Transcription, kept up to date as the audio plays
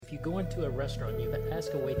If you go into a restaurant and you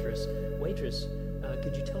ask a waitress,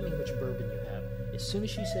 could you tell me which bourbon you have? As soon as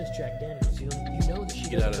she says Jack Daniels, you know that she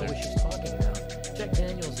doesn't know what she's talking about. Jack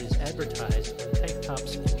Daniels is advertised on tank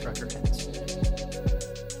tops and trucker hats.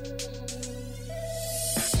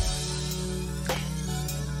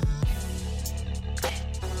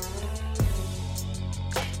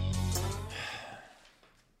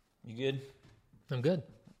 You good? I'm good.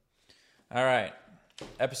 All right.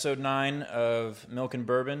 Episode 9 of Milk and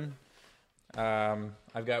Bourbon.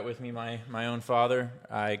 I've got with me my own father.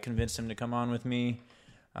 I convinced him to come on with me.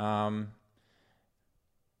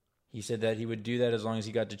 He said that he would do that as long as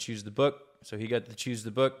he got to choose the book. So he got to choose the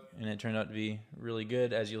book, and it turned out to be really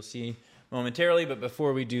good, as you'll see momentarily. But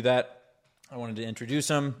before we do that, I wanted to introduce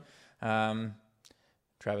him.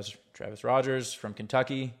 Travis Rogers from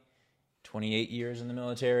Kentucky, 28 years in the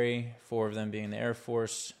military, 4 of them being in the Air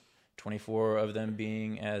Force, 24 of them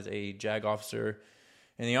being as a JAG officer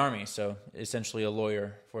in the Army, so essentially a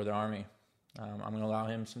lawyer for the Army. I'm going to allow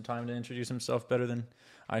him some time to introduce himself better than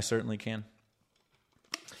I certainly can.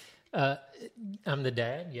 I'm the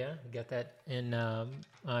dad, yeah, got that. And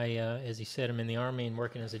I, as he said, I'm in the Army and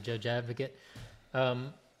working as a judge advocate.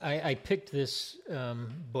 I picked this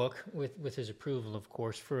book with his approval, of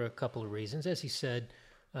course, for a couple of reasons. As he said,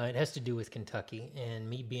 it has to do with Kentucky, and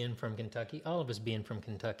me being from Kentucky, all of us being from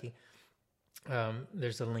Kentucky.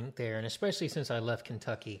 There's a link there, and especially since I left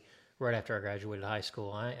Kentucky right after I graduated high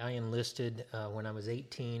school. I enlisted when I was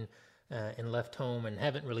 18 and left home and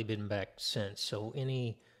haven't really been back since. So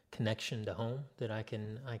any connection to home that I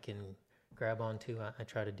can grab onto, I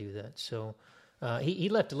try to do that. So he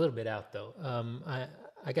left a little bit out, though.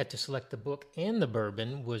 I got to select the book, and the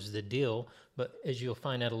bourbon was the deal, but as you'll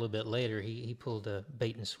find out a little bit later, he pulled a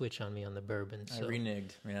bait and switch on me on the bourbon. So, I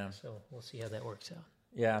reneged, yeah. So we'll see how that works out.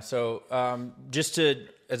 Yeah, so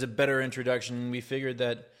as a better introduction, we figured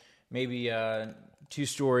that maybe 2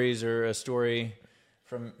 stories or a story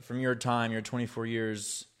from your time, your 24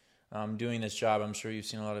 years doing this job. I'm sure you've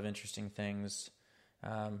seen a lot of interesting things.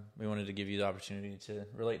 We wanted to give you the opportunity to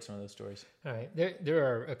relate some of those stories. All right. There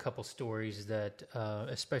are a couple stories that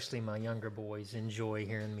especially my younger boys enjoy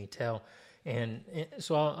hearing me tell. And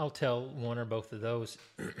so I'll tell one or both of those.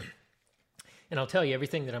 And I'll tell you,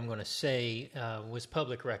 everything that I'm going to say was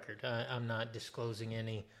public record. I'm not disclosing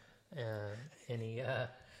any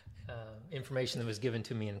information that was given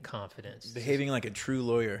to me in confidence. Behaving like a true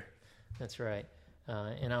lawyer. That's right.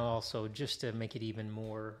 And I'll also, just to make it even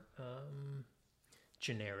more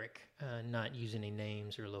generic, not use any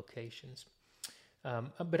names or locations.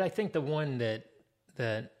 But I think the one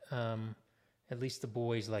that at least the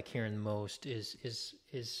boys like hearing the most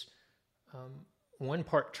is one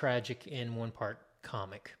part tragic and one part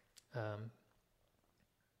comic.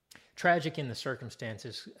 Tragic in the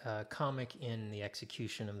circumstances, comic in the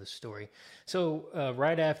execution of the story. So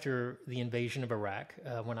right after the invasion of Iraq,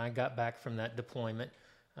 when I got back from that deployment,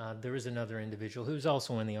 there was another individual who was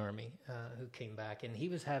also in the Army who came back, and he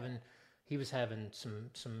was having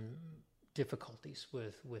some difficulties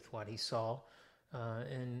with what he saw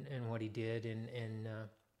and what he did, and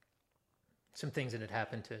some things that had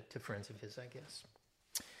happened to friends of his, I guess.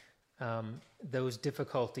 Those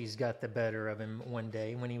difficulties got the better of him one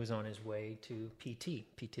day when he was on his way to PT.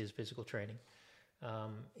 PT is physical training.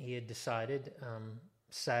 He had decided,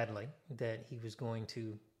 sadly, that he was going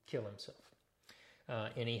to kill himself.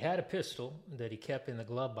 And he had a pistol that he kept in the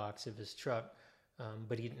glove box of his truck,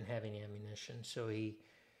 but he didn't have any ammunition. So he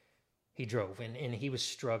drove, and he was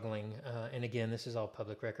struggling. And again, this is all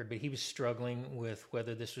public record, but he was struggling with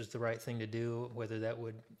whether this was the right thing to do, whether that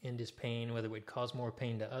would end his pain, whether it would cause more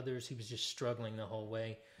pain to others. He was just struggling the whole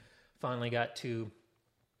way. Finally got to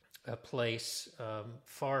a place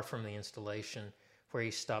far from the installation where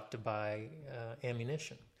he stopped to buy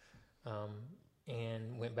ammunition,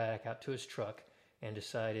 and went back out to his truck and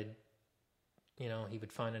decided, he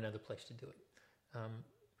would find another place to do it.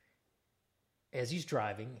 As he's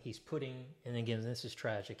driving, he's putting, and again, this is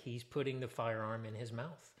tragic, he's putting the firearm in his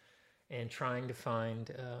mouth and trying to find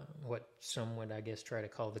what some would, I guess, try to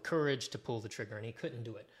call the courage to pull the trigger, and he couldn't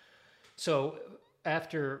do it. So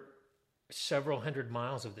after several hundred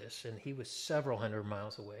miles of this, and he was several hundred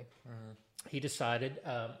miles away, he decided,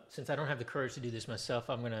 since I don't have the courage to do this myself,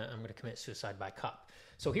 I'm gonna commit suicide by cop.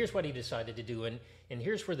 So here's what he decided to do, and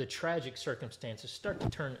here's where the tragic circumstances start to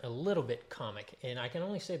turn a little bit comic. And I can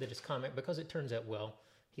only say that it's comic because it turns out, well,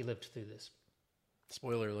 he lived through this.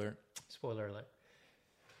 Spoiler alert. Spoiler alert.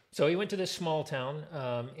 So he went to this small town,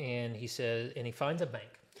 and he finds a bank.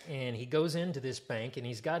 And he goes into this bank, and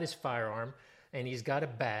he's got his firearm, and he's got a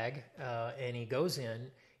bag, and he goes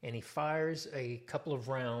in, and he fires a couple of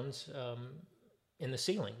rounds in the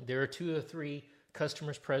ceiling. There are 2 or 3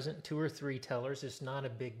 customers present, 2 or 3 tellers. It's not a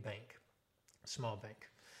big bank, small bank.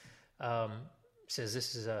 Says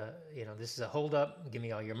this is a holdup. Give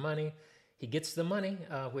me all your money. He gets the money,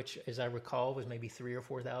 which, as I recall, was maybe $3,000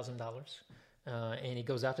 or $4,000. And he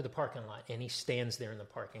goes out to the parking lot, and he stands there in the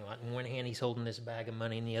parking lot. In one hand, he's holding this bag of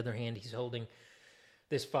money. In the other hand, he's holding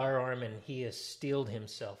this firearm, and he has steeled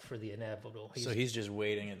himself for the inevitable. So he's just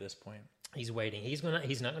waiting at this point. He's waiting. He's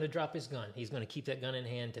not gonna drop his gun. He's gonna keep that gun in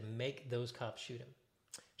hand to make those cops shoot him.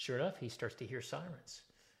 Sure enough, he starts to hear sirens,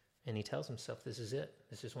 and he tells himself, "This is it.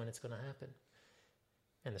 This is when it's gonna happen."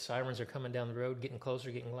 And the sirens are coming down the road, getting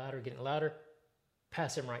closer, getting louder.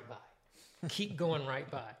 Pass him right by. Keep going right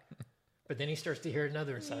by. But then he starts to hear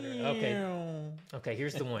another siren. Okay,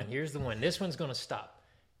 here's the one. This one's going to stop.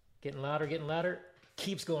 Getting louder.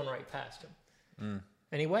 Keeps going right past him.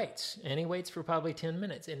 And he waits for probably 10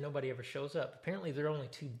 minutes, and nobody ever shows up. Apparently, there are only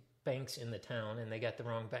 2 banks in the town, and they got the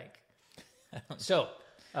wrong bank. So,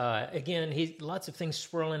 again, lots of things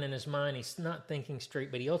swirling in his mind. He's not thinking straight,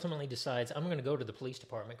 but he ultimately decides, I'm going to go to the police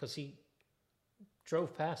department, because he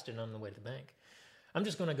drove past it on the way to the bank. I'm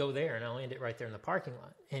just going to go there, and I'll end it right there in the parking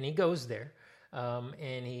lot. And he goes there,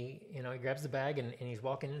 and he grabs the bag, and he's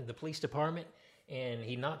walking into the police department, and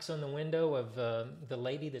he knocks on the window of the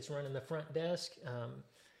lady that's running the front desk,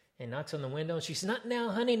 and knocks on the window, and she says, not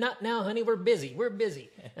now, honey, we're busy.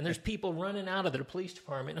 And there's people running out of the police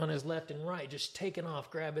department on his left and right, just taking off,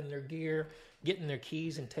 grabbing their gear, getting their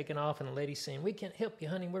keys, and taking off, and the lady's saying, we can't help you,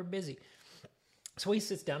 honey, we're busy. So he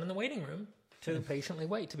sits down in the waiting room to patiently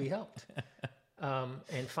wait to be helped.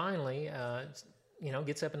 And finally,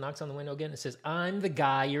 gets up and knocks on the window again and says, I'm the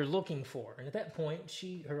guy you're looking for. And at that point,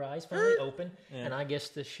 her eyes finally open, and I guess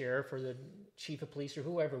the sheriff or the chief of police or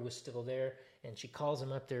whoever was still there, and she calls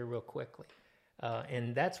him up there real quickly.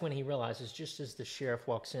 And that's when he realizes, just as the sheriff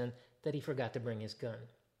walks in, that he forgot to bring his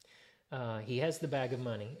gun. He has the bag of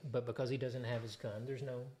money, but because he doesn't have his gun, there's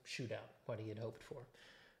no shootout, what he had hoped for.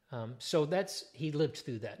 So he lived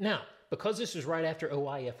through that. Now, because this was right after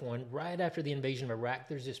OIF-1, right after the invasion of Iraq,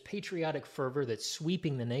 there's this patriotic fervor that's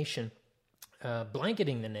sweeping the nation,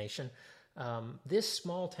 blanketing the nation. This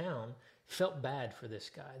small town felt bad for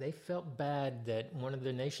this guy. They felt bad that one of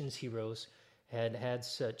the nation's heroes had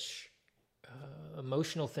such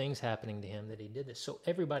emotional things happening to him that he did this. So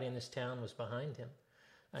everybody in this town was behind him.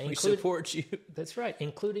 We support you. That's right,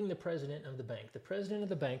 including the president of the bank. The president of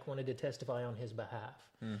the bank wanted to testify on his behalf.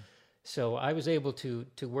 So I was able to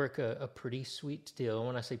work a pretty sweet deal.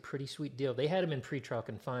 When I say pretty sweet deal, they had him in pretrial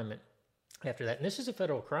confinement after that. And this is a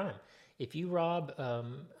federal crime. If you rob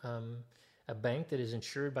a bank that is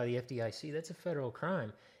insured by the FDIC, that's a federal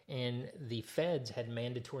crime. And the feds had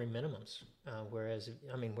mandatory minimums, where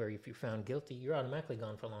if you're found guilty, you're automatically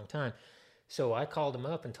gone for a long time. So I called him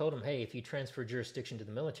up and told him, hey, if you transfer jurisdiction to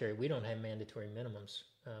the military, we don't have mandatory minimums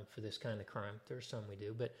for this kind of crime. There's some we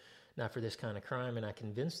do, but not for this kind of crime. And I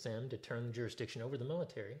convinced them to turn the jurisdiction over to the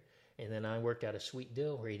military. And then I worked out a sweet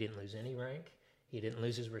deal where he didn't lose any rank. He didn't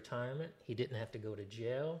lose his retirement. He didn't have to go to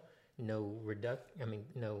jail. No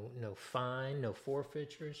fine, no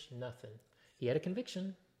forfeitures, nothing. He had a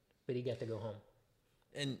conviction, but he got to go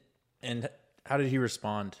home. And how did he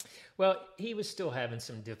respond? Well, he was still having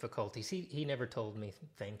some difficulties. He never told me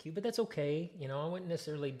thank you, but that's okay. I wouldn't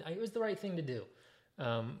necessarily. It was the right thing to do.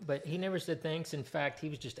 But he never said thanks. In fact, he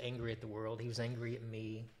was just angry at the world. He was angry at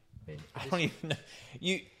me. I don't even know.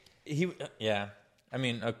 Yeah. I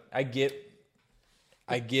mean, I get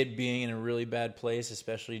being in a really bad place,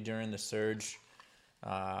 especially during the surge.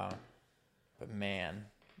 But man,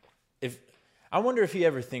 I wonder if he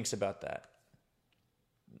ever thinks about that.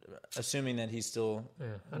 Assuming that he's still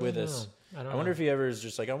with us. I wonder if he ever is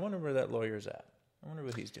just like, I wonder where that lawyer's at. I wonder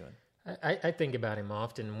what he's doing. I think about him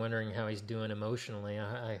often, wondering how he's doing emotionally.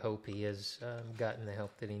 I hope he has gotten the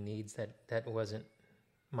help that he needs. That wasn't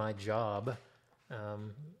my job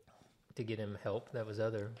to get him help. That was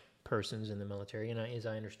other persons in the military. And as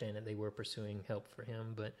I understand it, they were pursuing help for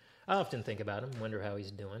him. But I often think about him, wonder how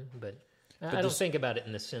he's doing. But I don't think about it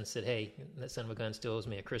in the sense that, hey, that son of a gun still owes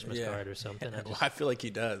me a Christmas card or something. I feel like he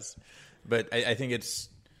does. But I think it's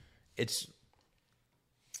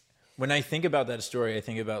when I think about that story, I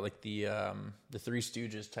think about like the Three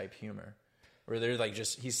Stooges type humor, where they're like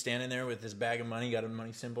he's standing there with his bag of money, got a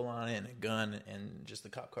money symbol on it and a gun, and just the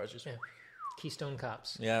cop cars just Keystone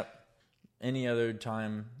Cops. Yeah. Any other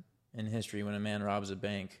time in history when a man robs a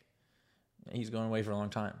bank, he's going away for a long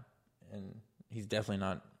time, and he's definitely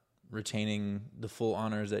not retaining the full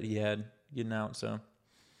honors that he had getting out. So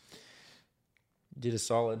did a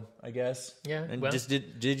solid, I guess. Yeah, and just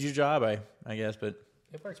did your job, I guess. But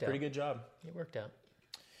it worked out. Pretty good job. It worked out.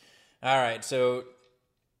 All right, so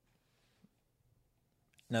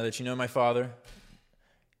now that you know my father,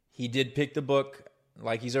 he did pick the book.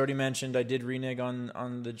 Like he's already mentioned, I did renege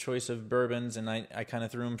on the choice of bourbons, and I kind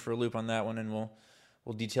of threw him for a loop on that one, and we'll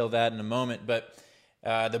detail that in a moment. But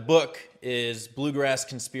the book is Bluegrass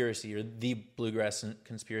Conspiracy, or The Bluegrass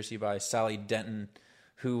Conspiracy by Sally Denton,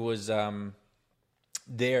 who was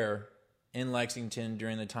there in Lexington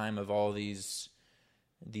during the time of all these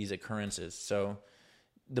occurrences. So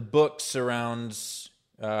the book surrounds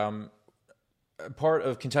a part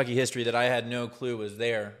of Kentucky history that I had no clue was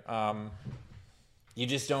there. You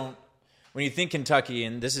just don't, when you think Kentucky,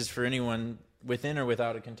 and this is for anyone within or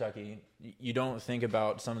without a Kentucky, you don't think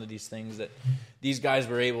about some of these things that these guys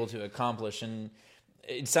were able to accomplish. And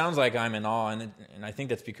it sounds like I'm in awe, and I think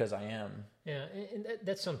that's because I am. Yeah, and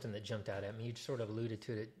that's something that jumped out at me. You sort of alluded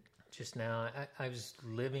to it just now. I was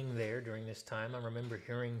living there during this time. I remember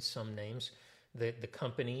hearing some names. The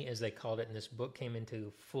company, as they called it in this book, came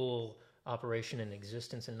into full operation and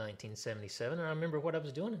existence in 1977. And I remember what I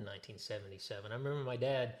was doing in 1977. I remember my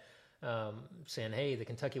dad saying, hey, the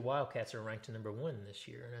Kentucky Wildcats are ranked number 1 this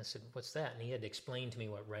year. And I said, what's that? And he had to explain to me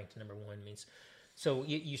what ranked number 1 means. So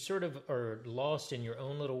you sort of are lost in your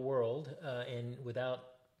own little world, and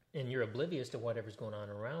you're oblivious to whatever's going on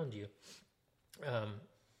around you.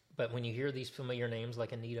 But when you hear these familiar names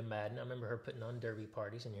like Anita Madden, I remember her putting on derby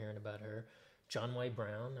parties and hearing about her. John Way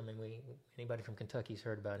Brown, I mean, anybody from Kentucky's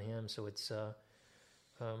heard about him, so it's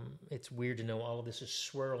weird to know all of this is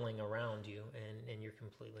swirling around you, and you're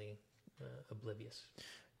completely oblivious.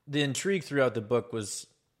 The intrigue throughout the book was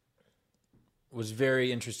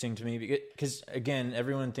very interesting to me because, again,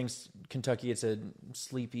 everyone thinks Kentucky, it's a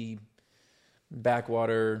sleepy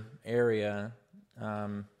backwater area,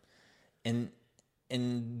 and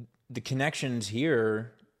the connections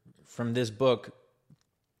here from this book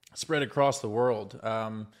spread across the world.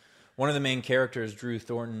 One of the main characters, Drew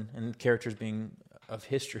Thornton, and characters being of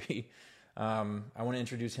history, I want to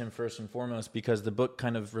introduce him first and foremost because the book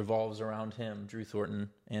kind of revolves around him, Drew Thornton.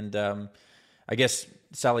 And I guess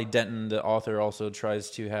Sally Denton, the author, also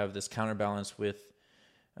tries to have this counterbalance with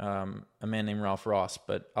a man named Ralph Ross.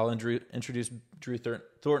 But I'll introduce Drew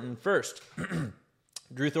Thornton first.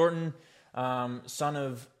 Drew Thornton, son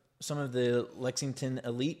of some of the Lexington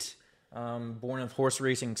elite, born of horse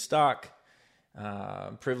racing stock,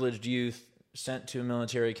 privileged youth, sent to a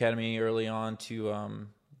military academy early on to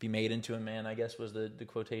be made into a man, I guess was the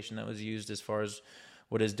quotation that was used as far as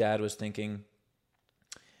what his dad was thinking.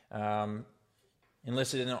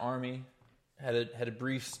 Enlisted in the Army, had a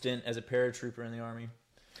brief stint as a paratrooper in the Army.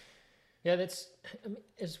 Yeah,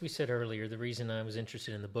 as we said earlier, the reason I was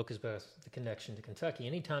interested in the book is about the connection to Kentucky.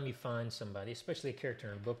 Anytime you find somebody, especially a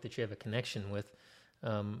character in a book that you have a connection with,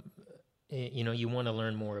 you want to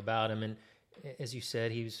learn more about him. And as you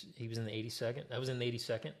said, he was in the 82nd. I was in the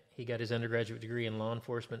 82nd. He got his undergraduate degree in law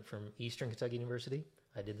enforcement from Eastern Kentucky University.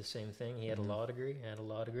 I did the same thing. He had a law degree. I had a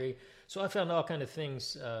law degree. So I found all kind of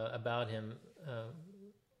things about him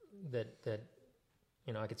that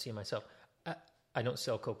I could see myself. I don't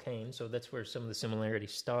sell cocaine, so that's where some of the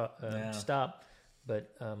similarities stop.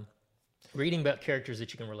 But reading about characters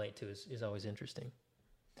that you can relate to is always interesting.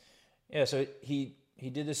 Yeah, so he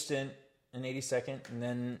did a stint in 82nd, and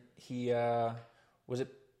then he was it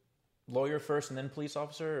lawyer first and then police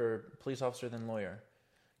officer, or police officer then lawyer?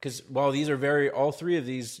 Because while these are all three of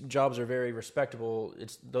these jobs are very respectable,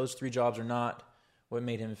 those three jobs are not what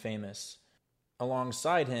made him famous.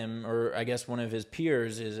 Alongside him, or I guess one of his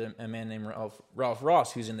peers, is a man named Ralph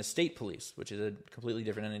Ross, who's in the state police, which is a completely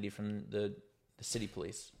different entity from the city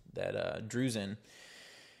police that Drew's in.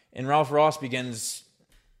 And Ralph Ross begins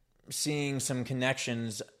seeing some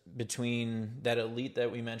connections between that elite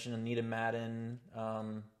that we mentioned, Anita Madden,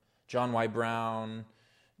 John Y. Brown,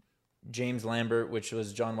 James Lambert, which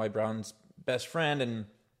was John Y. Brown's best friend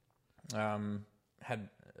and had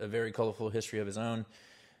a very colorful history of his own.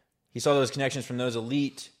 He saw those connections from those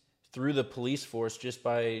elite through the police force just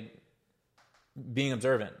by being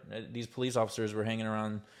observant. These police officers were hanging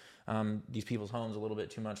around these people's homes a little bit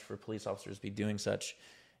too much for police officers to be doing such.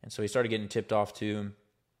 And so he started getting tipped off to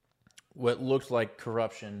what looked like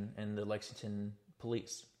corruption in the Lexington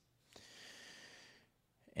police.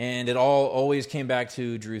 And it always came back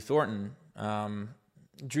to Drew Thornton.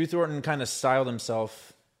 Drew Thornton kind of styled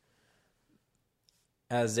himself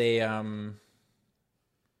as a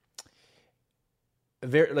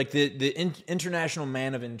very like the international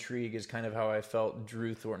man of intrigue is kind of how I felt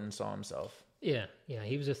Drew Thornton saw himself. Yeah,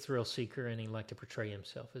 he was a thrill seeker, and he liked to portray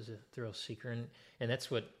himself as a thrill seeker, and that's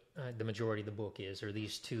what the majority of the book is, are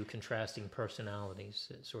these two contrasting personalities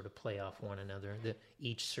that sort of play off one another,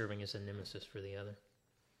 each serving as a nemesis for the other.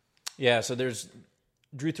 Yeah, so there's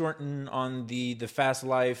Drew Thornton on the fast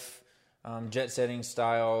life, jet setting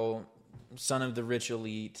style, son of the rich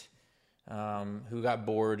elite, who got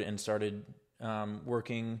bored and started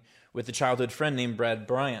working with a childhood friend named Brad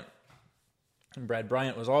Bryant. And Brad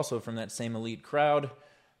Bryant was also from that same elite crowd.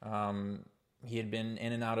 He had been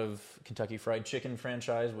in and out of Kentucky Fried Chicken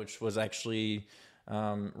franchise, which was actually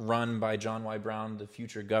run by John Y. Brown, the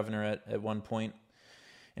future governor, at one point.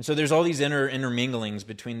 And so there's all these interminglings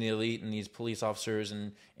between the elite and these police officers,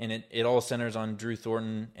 and it all centers on Drew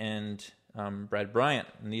Thornton and Brad Bryant.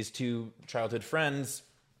 And these two childhood friends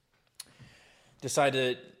decide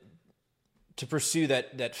to pursue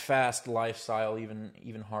that fast lifestyle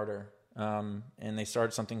even harder. And they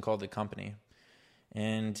start something called the Company.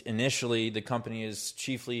 And initially, the Company is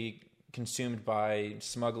chiefly consumed by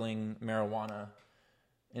smuggling marijuana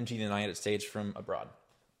into the United States from abroad.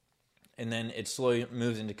 And then it slowly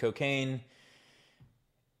moves into cocaine.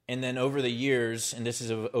 And then over the years, and this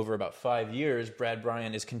is over about 5 years, Brad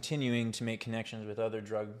Bryant is continuing to make connections with other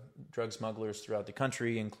drug smugglers throughout the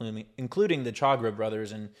country, including the Chagra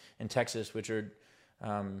brothers in Texas, which are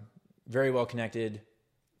very well-connected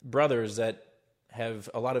brothers that have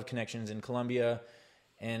a lot of connections in Colombia,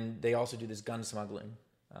 and they also do this gun smuggling.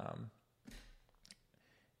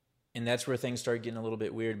 And that's where things start getting a little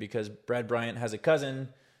bit weird, because Brad Bryant has a cousin,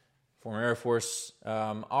 former Air Force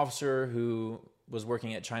officer, who was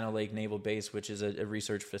working at China Lake Naval Base, which is a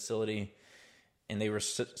research facility, and they were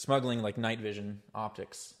smuggling like night vision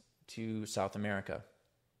optics to South America.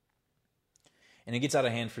 And it gets out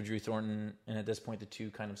of hand for Drew Thornton, and at this point the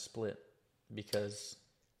two kind of split because...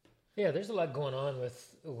 Yeah, there's a lot going on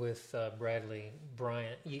with Bradley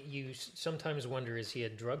Bryant. You sometimes wonder, is he a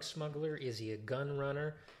drug smuggler? Is he a gun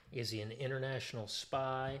runner? Is he an international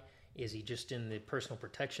spy? Is he just in the personal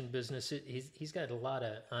protection business? He's got a lot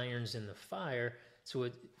of irons in the fire. So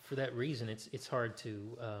for that reason, it's hard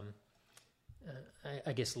to,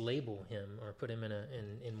 I guess, label him or put him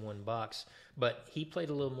in one box. But he played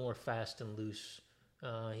a little more fast and loose.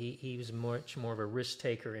 He was much more of a risk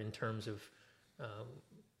taker in terms of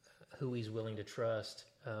who he's willing to trust,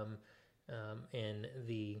 and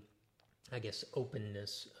the, I guess,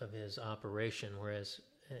 openness of his operation. Whereas,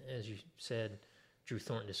 as you said, Drew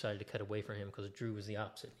Thornton decided to cut away from him because Drew was the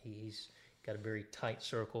opposite. He's got a very tight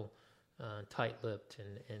circle, tight-lipped,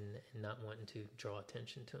 and not wanting to draw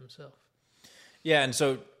attention to himself. Yeah, and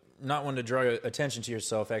so not wanting to draw attention to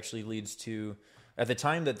yourself actually leads to, at the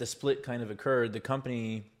time that the split kind of occurred, the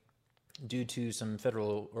Company, due to some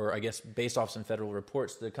federal, or I guess based off some federal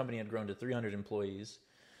reports, the Company had grown to 300 employees,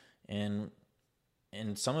 and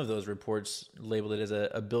some of those reports labeled it as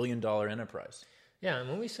a $1 billion enterprise. Yeah, and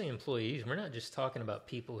when we say employees, we're not just talking about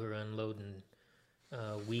people who are unloading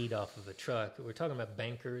weed off of a truck. We're talking about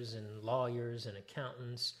bankers and lawyers and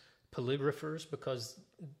accountants, polygraphers, because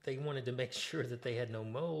they wanted to make sure that they had no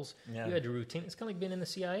moles. Yeah. You had to it's kind of like being in the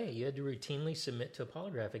CIA. You had to routinely submit to a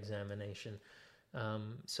polygraph examination.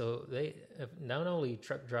 So they not only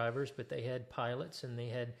truck drivers, but they had pilots, and they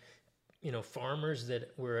had, farmers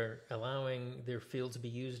that were allowing their fields to be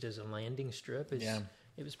used as a landing strip.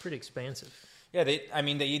 It was pretty expansive. Yeah, they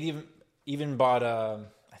even bought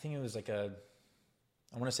I think it was like I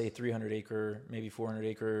want to say 300 acre, maybe 400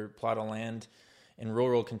 acre plot of land in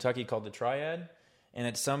rural Kentucky called the Triad. And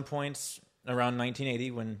at some points around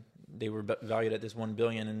 1980, when they were valued at this $1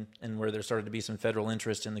 billion, and where there started to be some federal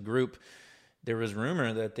interest in the group, there was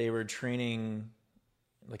rumor that they were training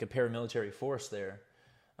like a paramilitary force there,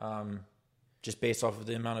 just based off of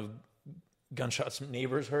the amount of gunshots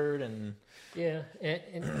neighbors heard. And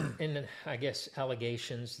I guess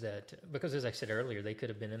allegations that, because as I said earlier, they could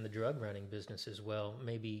have been in the drug running business as well,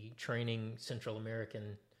 maybe training Central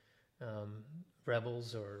American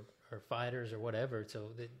rebels or fighters or whatever.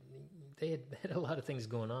 So they had a lot of things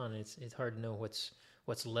going on. It's hard to know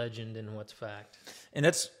what's legend and what's fact. And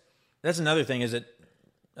that's another thing, is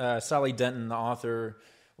that Sally Denton, the author,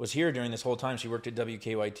 was here during this whole time. She worked at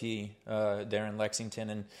WKYT there in Lexington,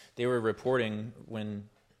 and they were reporting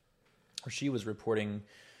she was reporting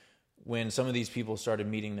when some of these people started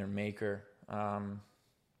meeting their maker. And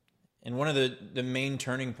one of the main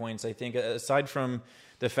turning points, I think, aside from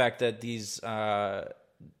the fact that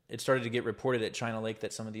it started to get reported at China Lake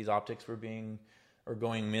that some of these optics were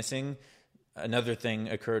going missing, another thing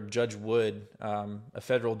occurred. Judge Wood, a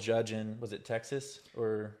federal judge in, was it Texas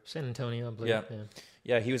or San Antonio, I believe.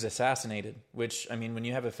 Yeah, he was assassinated. Which, I mean, when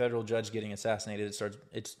you have a federal judge getting assassinated,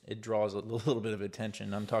 it draws a little bit of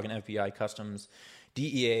attention. I'm talking FBI, Customs,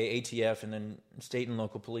 DEA, ATF, and then state and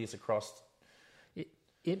local police across.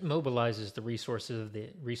 It mobilizes the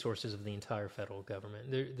resources of the entire federal government.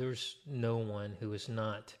 There's no one who is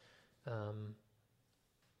not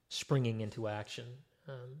springing into action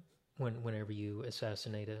whenever you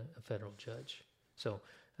assassinate a federal judge. So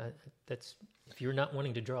that's, if you're not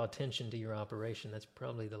wanting to draw attention to your operation, that's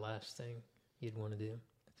probably the last thing you'd want to do.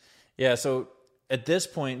 Yeah, so at this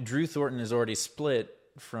point, Drew Thornton is already split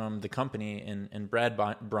from the company, and Brad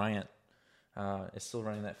Bryant is still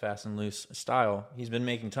running that fast and loose style. He's been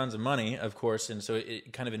making tons of money, of course, and so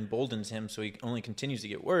it kind of emboldens him, so he only continues to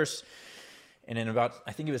get worse. And in about,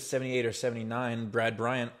 I think it was 78 or 79, Brad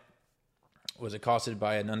Bryant was accosted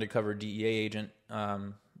by an undercover DEA agent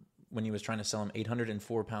when he was trying to sell him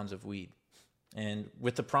 804 pounds of weed, and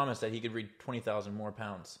with the promise that he could read 20,000 more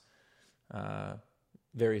pounds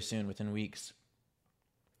very soon, within weeks.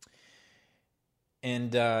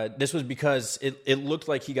 And this was because it looked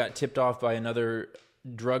like he got tipped off by another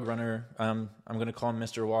drug runner. I'm going to call him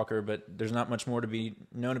Mr. Walker, but there's not much more to be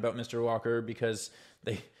known about Mr. Walker, because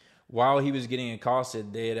while he was getting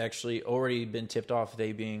accosted, they had actually already been tipped off,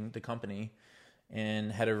 they being the company,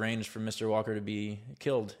 and had arranged for Mr. Walker to be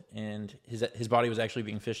killed. And his body was actually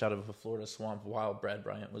being fished out of a Florida swamp while Brad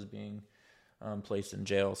Bryant was being placed in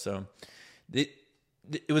jail. So it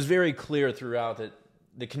was very clear throughout that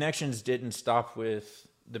the connections didn't stop with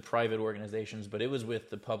the private organizations, but it was with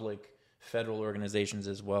the public federal organizations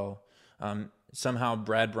as well. Somehow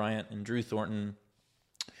Brad Bryant and Drew Thornton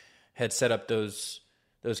had set up those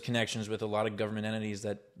connections with a lot of government entities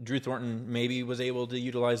that Drew Thornton maybe was able to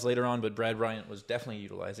utilize later on, but Brad Bryant was definitely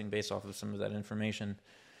utilizing based off of some of that information.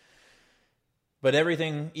 But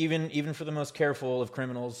everything, even for the most careful of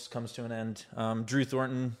criminals, comes to an end. Drew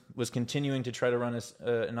Thornton was continuing to try to run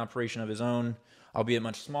an operation of his own, albeit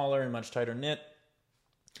much smaller and much tighter knit.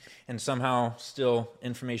 And somehow, still,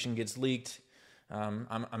 information gets leaked.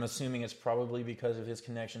 I'm assuming it's probably because of his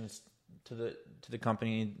connections to the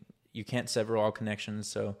company. You can't sever all connections.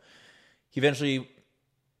 So, eventually,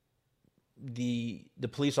 the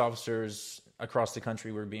police officers across the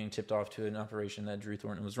country were being tipped off to an operation that Drew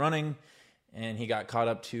Thornton was running, and he got caught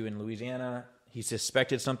up to in Louisiana. He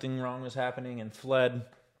suspected something wrong was happening and fled,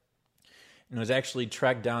 and was actually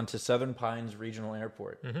tracked down to Southern Pines Regional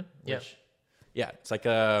Airport. Mm-hmm. Yeah, it's like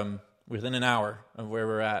within an hour of where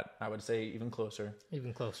we're at. I would say even closer.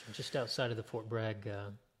 Even closer, just outside of the Fort Bragg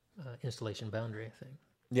installation boundary, I think.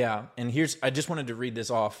 Yeah, and I just wanted to read this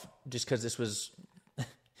off just because this was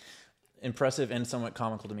impressive and somewhat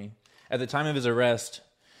comical to me. At the time of his arrest,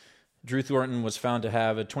 Drew Thornton was found to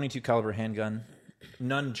have a .22 caliber handgun,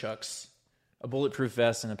 nunchucks, a bulletproof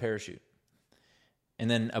vest, and a parachute. And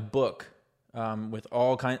then a book with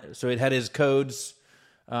all kinds. So it had his codes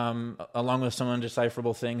along with some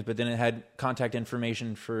undecipherable things, but then it had contact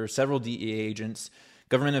information for several DEA agents,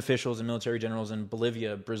 government officials, and military generals in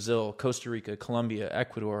Bolivia, Brazil, Costa Rica, Colombia,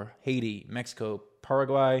 Ecuador, Haiti, Mexico,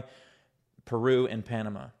 Paraguay, Peru, and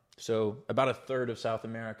Panama. So about a third of South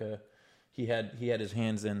America he had his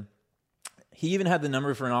hands in. He even had the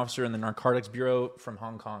number for an officer in the Narcotics Bureau from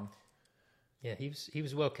Hong Kong. Yeah, he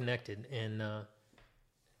was well connected, and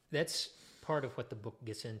that's part of what the book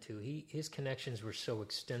gets into. His connections were so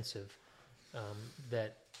extensive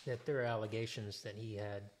that there are allegations that he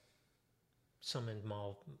had some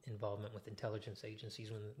involvement with intelligence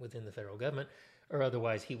agencies within the federal government, or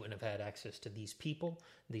otherwise he wouldn't have had access to these people,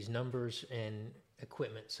 these numbers, and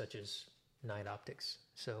equipment such as night optics.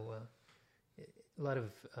 So a lot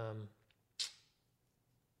of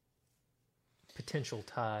potential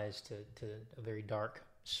ties to a very dark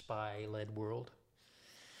spy-led world.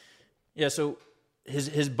 Yeah, so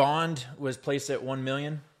his bond was placed at $1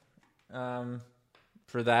 million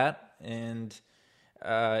for that, and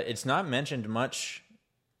it's not mentioned much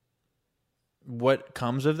what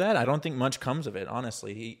comes of that. I don't think much comes of it,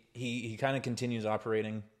 honestly. He kind of continues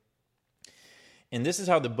operating, and this is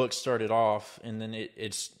how the book started off. And then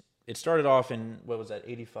it started off in, what was that,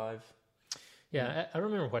 85? Yeah, I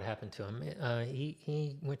remember what happened to him.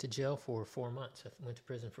 He went to jail for 4 months. Went to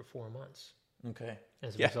prison for 4 months. Okay.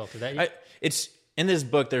 As a result of that, it's in this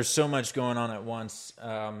book. There's so much going on at once,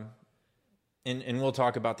 and we'll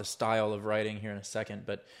talk about the style of writing here in a second.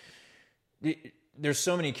 But there's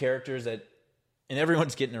so many characters and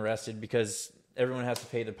everyone's getting arrested because everyone has to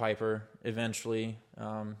pay the piper eventually.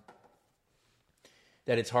 That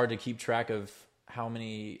it's hard to keep track of how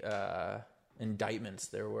many indictments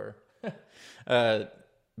there were. But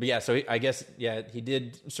yeah, so I guess he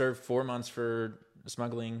did serve 4 months for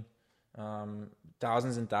smuggling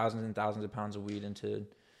thousands and thousands and thousands of pounds of weed into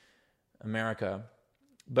America.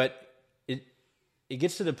 But it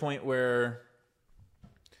gets to the point where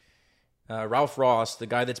Ralph Ross, the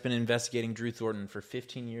guy that's been investigating Drew Thornton for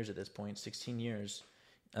 15 years at this point, 16 years,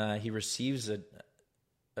 he receives a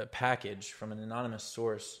package from an anonymous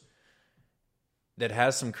source that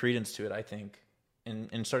has some credence to it, I think,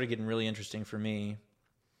 and started getting really interesting for me.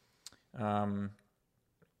 And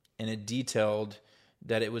it detailed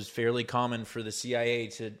that it was fairly common for the CIA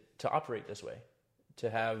to operate this way, to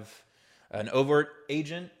have an overt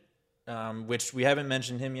agent, which we haven't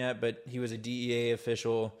mentioned him yet, but he was a DEA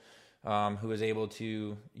official who was able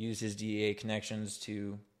to use his DEA connections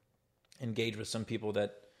to engage with some people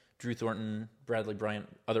that Drew Thornton, Bradley Bryant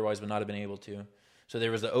otherwise would not have been able to. So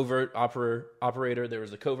there was the overt operator, there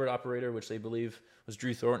was the covert operator, which they believe was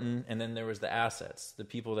Drew Thornton, and then there was the assets, the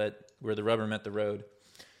people that where the rubber met the road,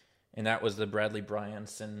 and that was the Bradley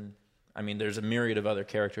Bryants. And I mean, there's a myriad of other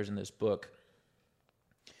characters in this book.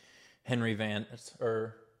 Henry Vance,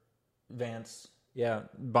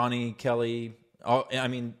 Bonnie Kelly,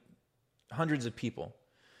 hundreds of people.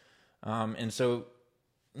 And so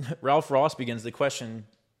Ralph Ross begins the question,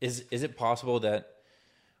 is it possible that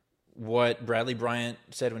what Bradley Bryant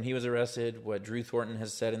said when he was arrested, what Drew Thornton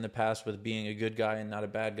has said in the past with being a good guy and not a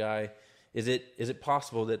bad guy, is it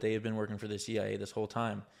possible that they have been working for the CIA this whole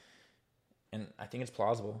time? And I think it's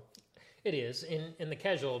plausible. It is. And the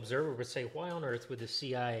casual observer would say, why on earth would the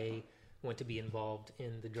CIA want to be involved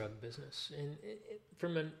in the drug business? And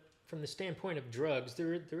from the standpoint of drugs,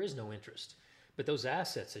 there is no interest. But those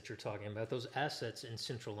assets that you're talking about, those assets in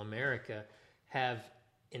Central America have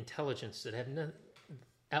intelligence that have none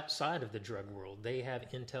outside of the drug world. They have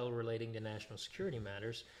intel relating to national security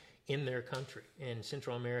matters in their country. And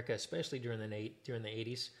Central America, especially during the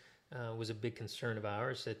 80s, was a big concern of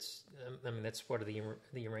ours. That's what the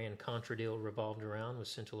Iran-Contra deal revolved around, was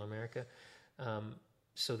Central America.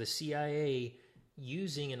 So the CIA,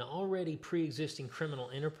 using an already pre-existing criminal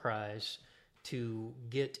enterprise to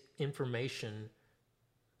get information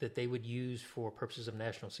that they would use for purposes of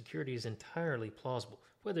national security, is entirely plausible.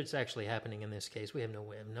 Whether it's actually happening in this case, we have no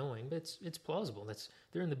way of knowing, but it's plausible.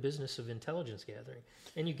 They're in the business of intelligence gathering,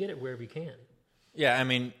 and you get it wherever you can. Yeah, I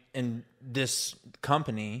mean, in this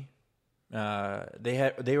company, they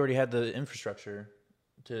already had the infrastructure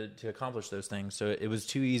to accomplish those things, so it was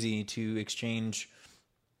too easy to exchange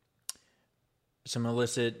some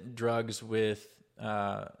illicit drugs with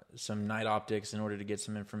some night optics in order to get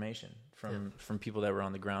some information from people that were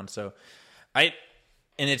on the ground. So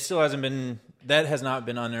and it still hasn't been, that has not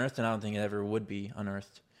been unearthed, and I don't think it ever would be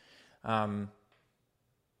unearthed. But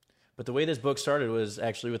the way this book started was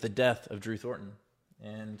actually with the death of Drew Thornton.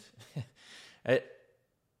 And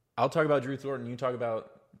I'll talk about Drew Thornton, you talk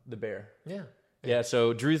about the bear. Yeah,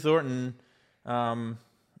 so Drew Thornton,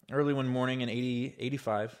 early one morning in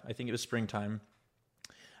 85, I think it was springtime,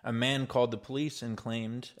 a man called the police and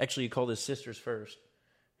claimed, actually he called his sisters first,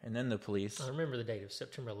 and then the police. I remember the date. It was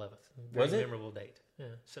September 11th. Was it? Very memorable date. Yeah,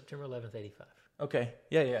 September 11th, 85. Okay.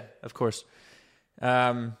 Yeah, of course.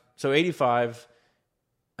 So 85,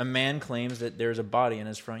 a man claims that there's a body in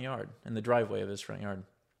his front yard, in the driveway of his front yard.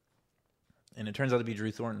 And it turns out to be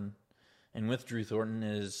Drew Thornton. And with Drew Thornton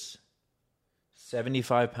is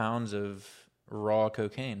 75 pounds of raw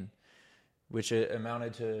cocaine, which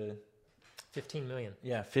amounted to... 15 million.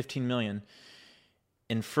 Yeah, 15 million.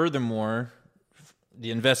 And furthermore, the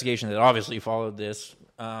investigation that obviously followed this,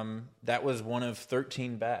 that was one of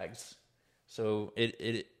 13 bags. So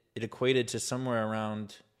it equated to somewhere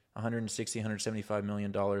around $160, $175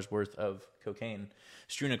 million worth of cocaine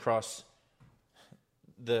strewn across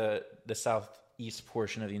the southeast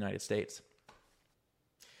portion of the United States.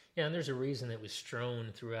 Yeah, and there's a reason it was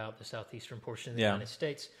strewn throughout the southeastern portion of the United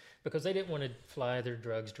States, because they didn't want to fly their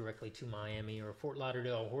drugs directly to Miami or Fort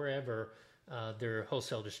Lauderdale or wherever their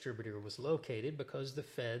wholesale distributor was located, because the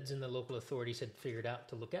feds and the local authorities had figured out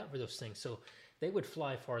to look out for those things. So they would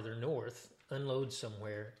fly farther north, unload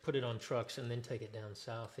somewhere, put it on trucks, and then take it down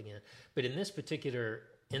south again. But in this particular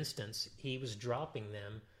instance, he was dropping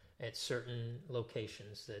them at certain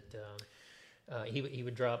locations that he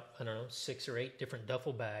would drop, 6 or 8 different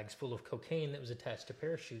duffel bags full of cocaine that was attached to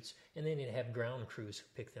parachutes, and then he'd have ground crews who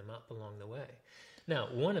pick them up along the way. Now,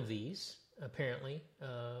 one of these, apparently,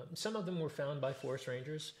 some of them were found by forest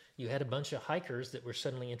rangers. You had a bunch of hikers that were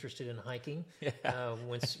suddenly interested in hiking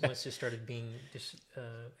once it started being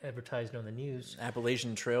advertised on the news.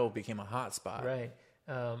 Appalachian Trail became a hot spot. Right.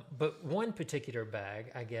 But one particular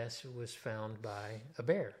bag, I guess, was found by a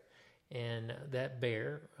bear. And that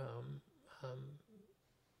bear,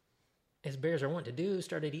 as bears are wont to do,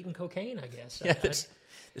 started eating cocaine, I guess. Yeah,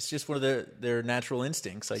 it's just one of their natural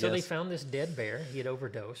instincts, I guess. So they found this dead bear. He had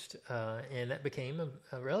overdosed, and that became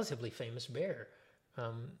a relatively famous bear.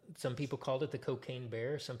 Some people called it the cocaine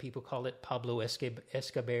bear. Some people call it Pablo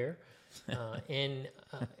Escobar. And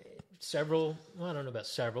several, well, I don't know about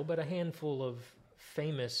several, but a handful of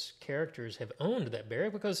famous characters have owned that bear,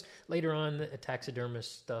 because later on a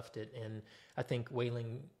taxidermist stuffed it, and I think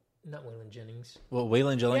not Waylon Jennings. Well,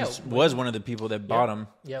 Waylon Jennings was one of the people that bought him.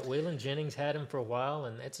 Yeah, Waylon Jennings had him for a while,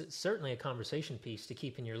 and it's certainly a conversation piece to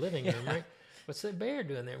keep in your living room, right? What's that bear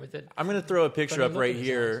doing there with it? I'm going to throw a picture up right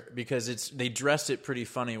here because they dressed it pretty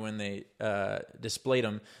funny when they displayed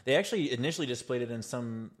him. They actually initially displayed it in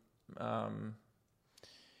some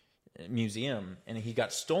museum, and he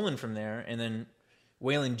got stolen from there, and then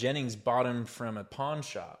Waylon Jennings bought him from a pawn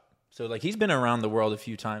shop. So like he's been around the world a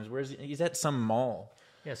few times. He's at some mall.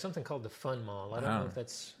 Yeah, something called the Fun Mall. I don't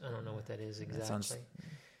know what that is exactly. That sounds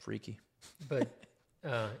freaky. But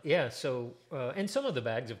yeah, so and some of the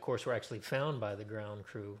bags, of course, were actually found by the ground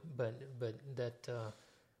crew, but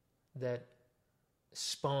that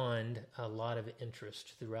spawned a lot of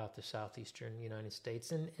interest throughout the southeastern United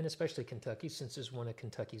States, and especially Kentucky, since it's one of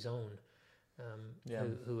Kentucky's own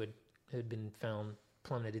who had been found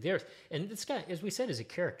plummeted to the earth. And this guy, as we said, is a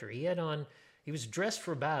character. He was dressed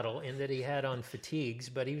for battle in that he had on fatigues,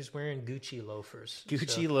 but he was wearing Gucci loafers.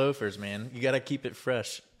 Loafers, man. You got to keep it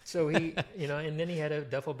fresh. So he, and then he had a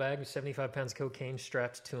duffel bag with 75 pounds of cocaine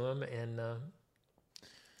strapped to him,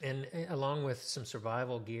 and along with some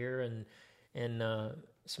survival gear and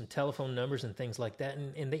some telephone numbers and things like that.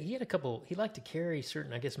 And he had he liked to carry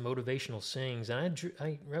certain, I guess, motivational sayings. And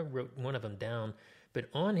I wrote one of them down. But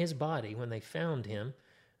on his body, when they found him,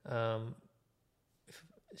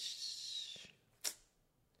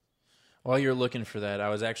 while you're looking for that, I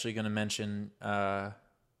was actually going to mention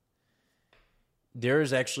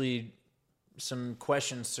there's actually some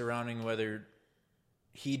questions surrounding whether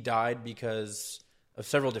he died because of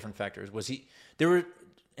several different factors.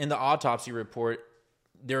 In the autopsy report,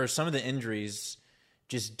 there are some of the injuries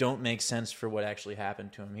just don't make sense for what actually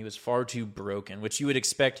happened to him. He was far too broken, which you would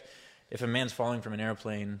expect if a man's falling from an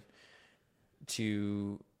airplane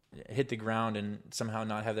to hit the ground and somehow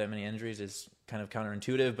not have that many injuries is kind of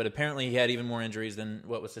counterintuitive. But apparently he had even more injuries than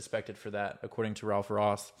what was suspected for that, according to Ralph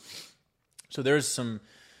Ross. So there's some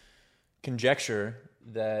conjecture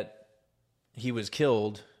that he was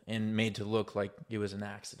killed and made to look like it was an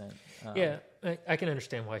accident. Yeah, I can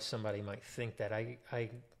understand why somebody might think that. I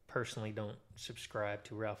personally don't subscribe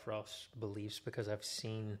to Ralph Ross' beliefs because I've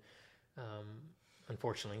seen,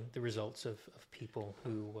 unfortunately, the results of people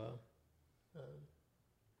who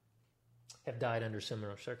have died under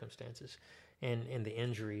similar circumstances. And the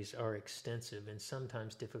injuries are extensive and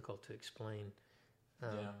sometimes difficult to explain.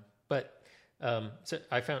 But so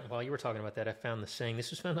I found, while you were talking about that, I found the saying, this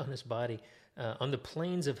was found on his body, on the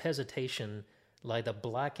plains of hesitation lie the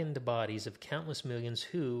blackened bodies of countless millions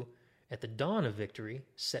who, at the dawn of victory,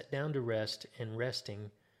 sat down to rest and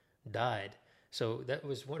resting, died. So that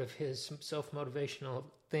was one of his self-motivational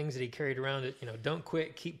things that he carried around. That don't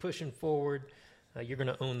quit, keep pushing forward. You're going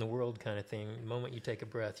to own the world, kind of thing. The moment you take a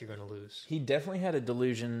breath, you're going to lose. He definitely had a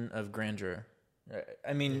delusion of grandeur.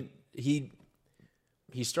 I mean, he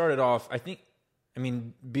started off,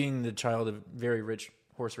 being the child of very rich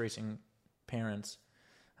horse racing parents.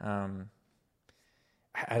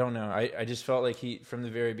 I don't know. I just felt like from the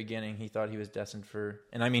very beginning, he thought he was destined for,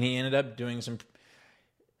 and he ended up doing some,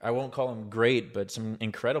 I won't call them great, but some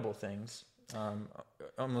incredible things.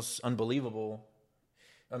 Almost unbelievable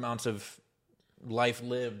amounts of life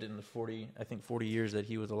lived in the 40 years that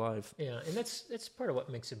he was alive. Yeah, and that's part of what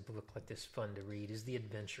makes a book like this fun to read, is the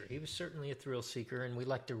adventure. He was certainly a thrill seeker, and we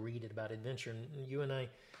like to read about adventure. And you and I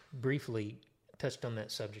briefly touched on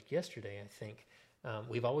that subject yesterday, I think.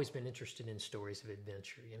 We've always been interested in stories of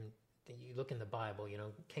adventure. And you look in the Bible,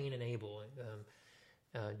 Cain and Abel,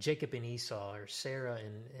 Jacob and Esau, or Sarah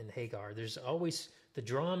and Hagar. There's always, the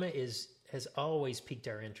drama has always piqued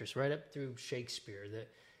our interest, right up through Shakespeare.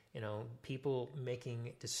 People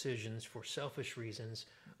making decisions for selfish reasons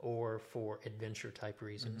or for adventure type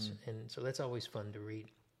reasons. Mm-hmm. And so that's always fun to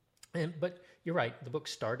read. But you're right, the book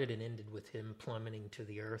started and ended with him plummeting to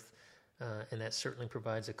the earth. And that certainly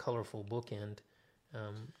provides a colorful bookend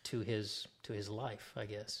to his life, I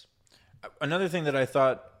guess. Another thing that I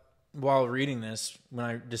thought while reading this, when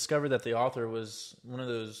I discovered that the author was one of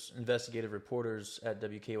those investigative reporters at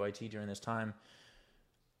WKYT during this time,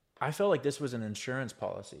 I felt like this was an insurance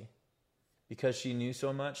policy because she knew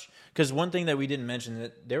so much. Because one thing that we didn't mention,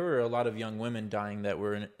 that there were a lot of young women dying that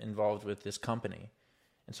were involved with this company.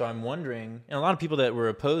 And so I'm wondering, and a lot of people that were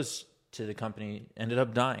opposed to the company ended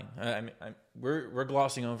up dying. We're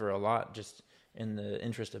glossing over a lot just in the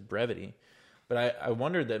interest of brevity. But I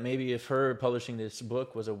wondered that maybe if her publishing this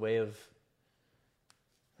book was a way of,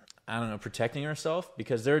 protecting herself,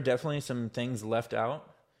 because there are definitely some things left out.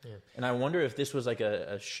 Yeah. And I wonder if this was like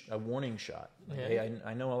a warning shot. Like, hey,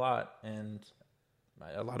 I know a lot, and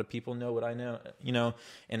a lot of people know what I know,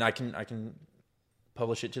 and I can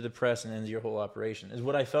publish it to the press and end your whole operation, is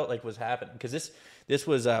what I felt like was happening. Because this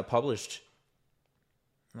was published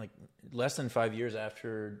like less than 5 years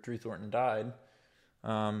after Drew Thornton died,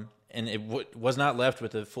 and it was not left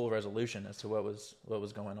with a full resolution as to what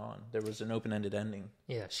was going on. There was an open-ended ending.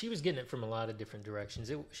 Yeah, she was getting it from a lot of different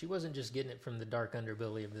directions. She wasn't just getting it from the dark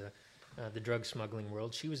underbelly of the drug smuggling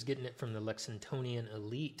world. She was getting it from the Lexingtonian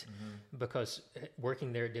elite, because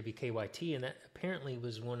working there at WKYT, and that apparently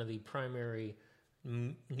was one of the primary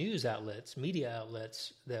news outlets, media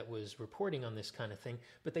outlets, that was reporting on this kind of thing.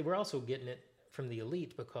 But they were also getting it from the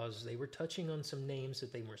elite because they were touching on some names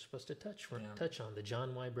that they weren't supposed to touch on. The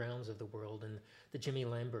John Y. Browns of the world, and the Jimmy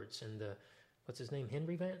Lamberts, and the, what's his name,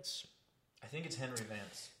 Henry Vance? I think it's Henry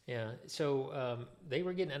Vance. Yeah, so they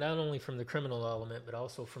were getting it not only from the criminal element, but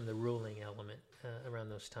also from the ruling element around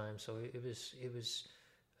those times. So it was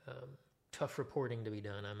tough reporting to be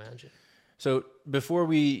done, I imagine. So before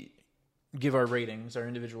we give our ratings, our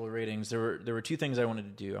individual ratings, there were two things I wanted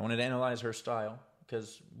to do. I wanted to analyze her style,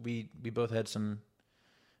 because we both had some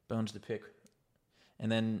bones to pick. And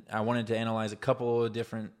then I wanted to analyze a couple of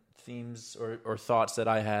different themes or thoughts that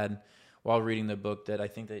I had while reading the book that I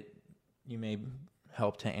think that you may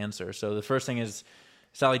help to answer. So the first thing is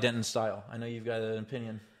Sally Denton's style. I know you've got an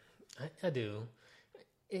opinion. I do.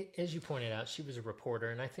 As you pointed out, she was a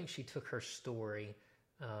reporter, and I think she took her story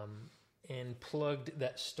and plugged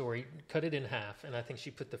that story, cut it in half, and I think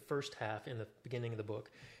she put the first half in the beginning of the book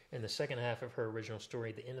and the second half of her original story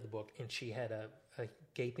at the end of the book, and she had a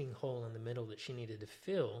gaping hole in the middle that she needed to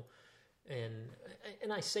fill.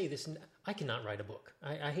 And I say this, I cannot write a book.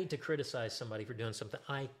 I hate to criticize somebody for doing something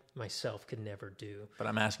I myself could never do. But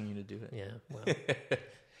I'm asking you to do it. Yeah, well.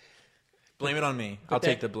 Blame it on me. I'll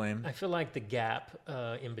take the blame. I feel like the gap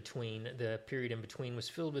in between, the period in between, was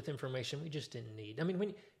filled with information we just didn't need. I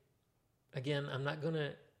mean, again, I'm not going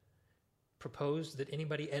to propose that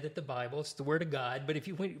anybody edit the Bible. It's the Word of God. But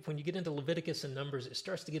when you get into Leviticus and Numbers, it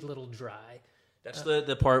starts to get a little dry. That's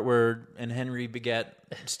the part where, and Henry begat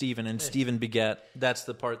Stephen, and Stephen begat. That's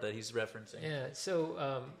the part that he's referencing. Yeah.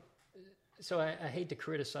 So I hate to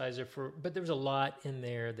criticize her but there was a lot in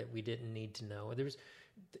there that we didn't need to know.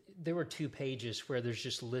 There were 2 pages where there's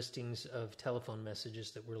just listings of telephone messages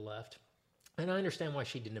that were left, and I understand why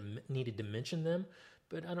she needed to mention them.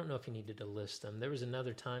 But I don't know if you needed to list them. There was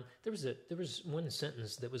another time. There was one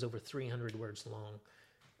sentence that was over 300 words long,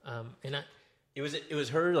 It was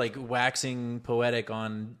her like waxing poetic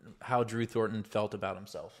on how Drew Thornton felt about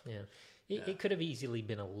himself. Yeah, it could have easily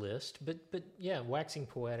been a list, but yeah, waxing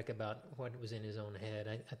poetic about what was in his own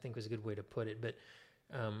head, I think was a good way to put it. But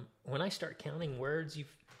when I start counting words,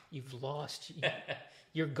 you've lost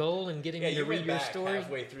your goal in getting me to read your story.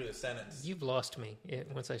 Halfway through the sentence, you've lost me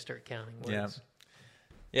once I start counting words.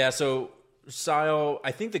 Yeah. So style,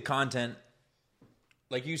 I think the content,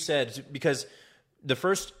 like you said, because the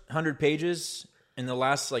first 100 pages and the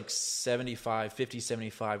last like 75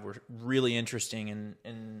 were really interesting,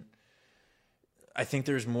 and I think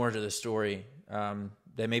there's more to the story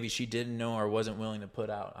that maybe she didn't know or wasn't willing to put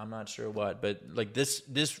out. I'm not sure what, but like this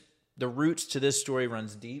the roots to this story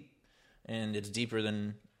runs deep, and it's deeper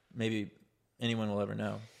than maybe anyone will ever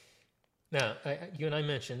know. Now, you and I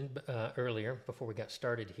mentioned earlier, before we got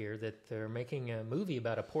started here, that they're making a movie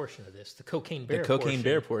about a portion of this, the Cocaine Bear portion. The Cocaine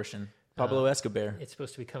Bear portion. Pablo Escobar. It's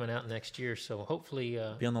supposed to be coming out next year, so hopefully...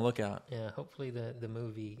 be on the lookout. Yeah, hopefully the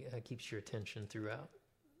movie keeps your attention throughout.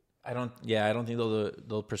 I don't think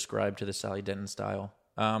they'll prescribe to the Sally Denton style.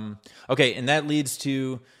 Okay, and that leads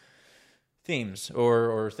to themes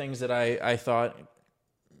or things that I thought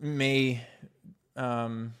may... I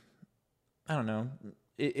don't know...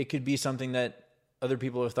 It could be something that other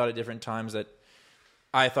people have thought at different times that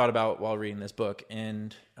I thought about while reading this book.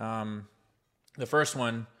 And the first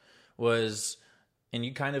one was, and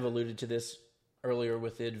you kind of alluded to this earlier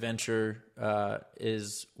with the adventure,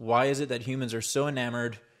 is why is it that humans are so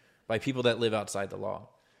enamored by people that live outside the law?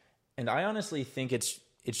 And I honestly think it's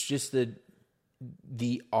just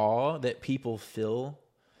the awe that people feel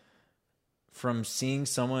from seeing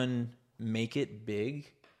someone make it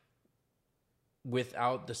big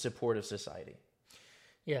without the support of society.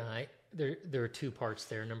 Yeah, there are 2 parts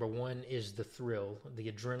there. Number one is the thrill,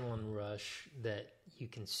 the adrenaline rush that you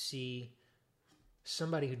can see.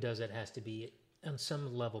 Somebody who does it has to be, on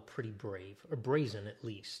some level, pretty brave, or brazen at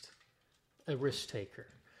least, a risk taker.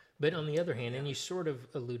 But on the other hand, and you sort of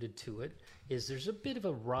alluded to it, is there's a bit of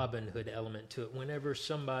a Robin Hood element to it. Whenever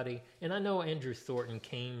somebody, and I know Andrew Thornton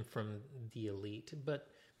came from the elite, but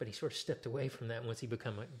he sort of stepped away from that once he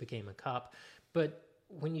became a cop. But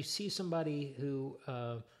when you see somebody who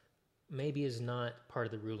maybe is not part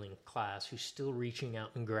of the ruling class, who's still reaching out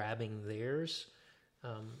and grabbing theirs,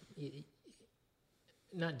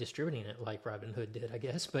 not distributing it like Robin Hood did, I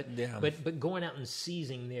guess, but going out and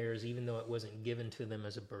seizing theirs, even though it wasn't given to them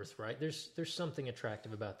as a birthright. There's something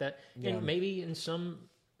attractive about that, and maybe in some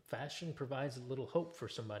fashion provides a little hope for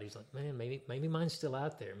somebody who's like, man, maybe mine's still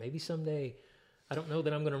out there. Maybe someday, I don't know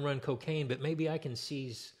that I'm going to run cocaine, but maybe I can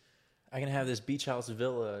seize. I can have this beach house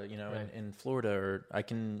villa, in Florida, or I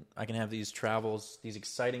can have these travels, these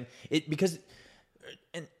exciting because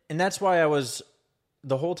that's why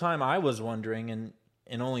the whole time I was wondering,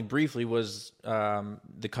 and only briefly was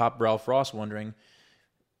the cop Ralph Ross wondering,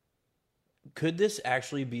 could this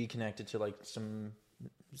actually be connected to like some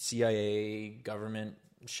CIA government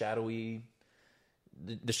shadowy,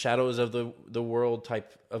 the shadows of the world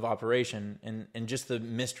type of operation, and just the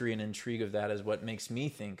mystery and intrigue of that is what makes me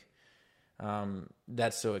think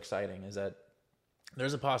that's so exciting, is that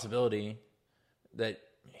there's a possibility that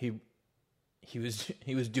he was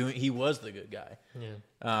the good guy.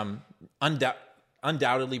 Yeah.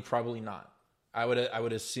 Undoubtedly, probably not. I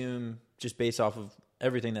would assume, just based off of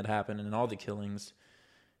everything that happened and all the killings,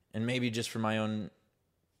 and maybe just for my own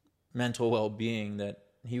mental well-being, that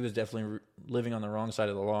he was definitely living on the wrong side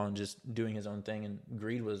of the law and just doing his own thing, and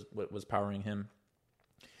greed was what was powering him.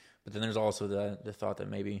 But then there's also the thought that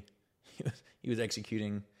maybe he was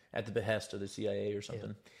executing at the behest of the CIA or something.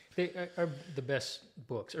 Yeah. They are the best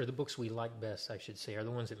books, or the books we like best, I should say, are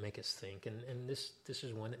the ones that make us think. And this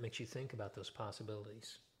is one that makes you think about those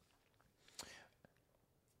possibilities.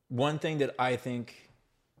 One thing that I think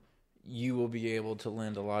you will be able to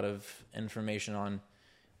lend a lot of information on,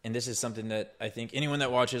 and this is something that I think anyone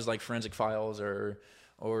that watches like Forensic Files or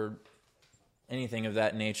anything of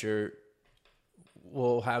that nature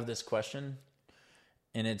will have this question.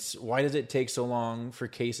 And it's, why does it take so long for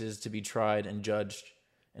cases to be tried and judged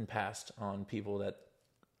and passed on people that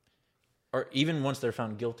are, even once they're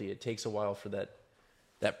found guilty, it takes a while for that.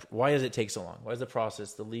 Why does it take so long? Why is the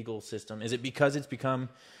process, the legal system? Is it because it's become,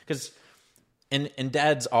 because in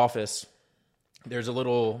Dad's office, there's a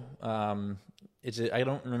little, I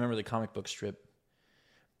don't remember the comic book strip,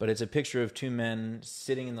 but it's a picture of two men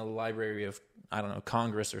sitting in the library of, I don't know,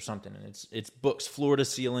 Congress or something. And it's books, floor to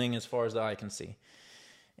ceiling, as far as the eye can see.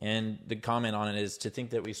 And the comment on it is to think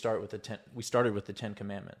that we started with the 10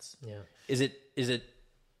 Commandments. Yeah. Is it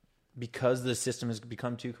because the system has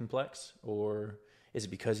become too complex, or is it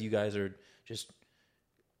because you guys are just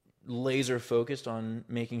laser focused on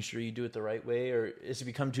making sure you do it the right way, or is it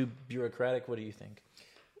become too bureaucratic? What do you think?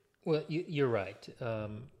 Well, you're right.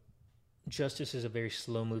 Justice is a very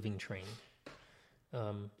slow moving train.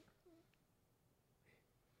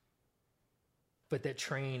 But that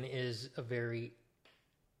train is a very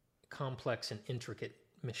complex and intricate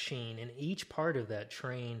machine, and each part of that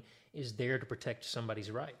train is there to protect somebody's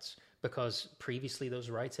rights, because previously those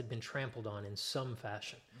rights had been trampled on in some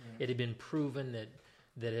fashion. It had been proven that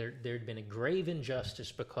there had been a grave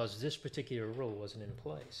injustice because this particular rule wasn't in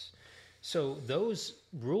place. So those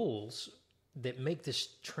rules that make this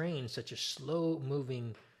train such a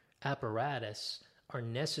slow-moving apparatus are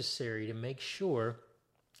necessary to make sure,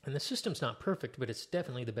 and the system's not perfect, but it's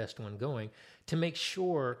definitely the best one going, to make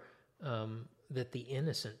sure that the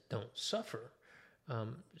innocent don't suffer.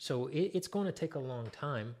 So it's going to take a long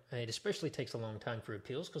time. It especially takes a long time for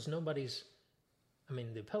appeals, because the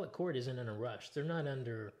appellate court isn't in a rush. They're not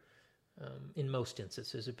under, in most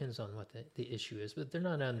instances, it depends on what the issue is, but they're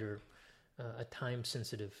not under a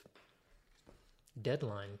time-sensitive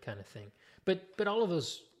deadline kind of thing. But all of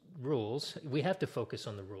those rules, we have to focus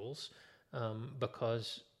on the rules,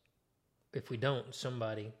 because if we don't,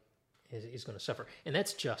 somebody is going to suffer. And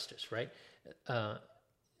that's justice, right?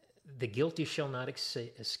 The guilty shall not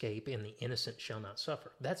escape, and the innocent shall not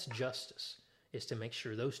suffer. That's justice, is to make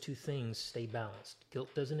sure those two things stay balanced.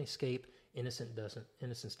 Guilt doesn't escape, innocence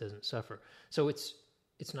doesn't suffer. So it's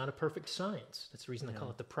not a perfect science. That's the reason they call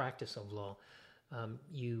it the practice of law.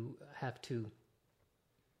 You have to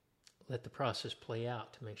let the process play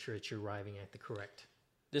out to make sure that you're arriving at the correct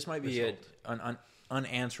This might be an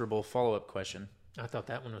unanswerable follow-up question. I thought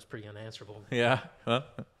that one was pretty unanswerable. Yeah.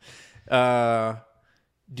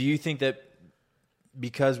 Do you think that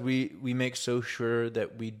because we make so sure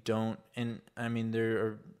that we don't, and I mean, there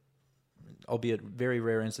are, albeit very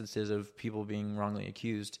rare instances of people being wrongly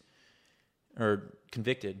accused or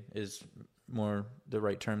convicted is more the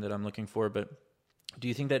right term that I'm looking for, but do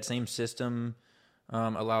you think that same system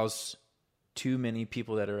allows too many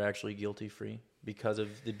people that are actually guilty-free because of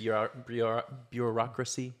the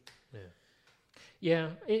bureaucracy? Yeah,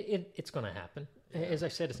 it's going to happen. As I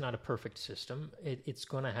said, it's not a perfect system. It's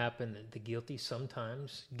going to happen that the guilty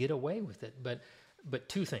sometimes get away with it. But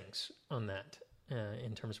two things on that,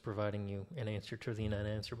 in terms of providing you an answer to the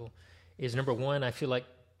unanswerable, is number one, I feel like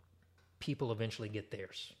people eventually get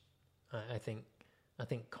theirs. I think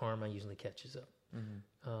karma usually catches up.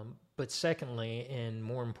 But secondly, and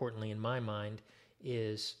more importantly in my mind,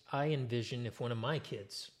 is I envision if one of my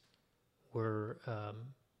kids were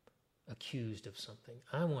accused of something,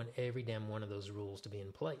 I want every damn one of those rules to be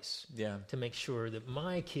in place to make sure that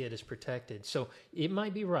my kid is protected. So it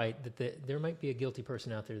might be right that there might be a guilty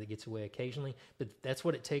person out there that gets away occasionally, but that's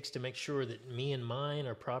what it takes to make sure that me and mine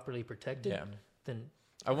are properly protected. Then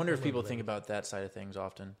I wonder if people think about that side of things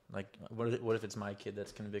often. Like, what if it's my kid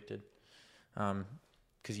that's convicted?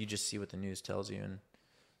 Because you just see what the news tells you, and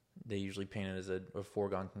they usually paint it as a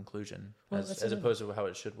foregone conclusion, as opposed to how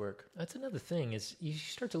it should work. That's another thing, is you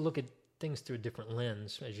start to look at things through a different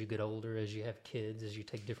lens as you get older, as you have kids, as you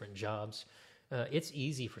take different jobs. It's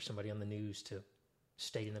easy for somebody on the news to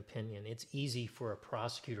state an opinion. It's easy for a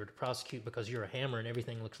prosecutor to prosecute because you're a hammer and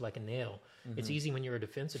everything looks like a nail. It's easy when you're a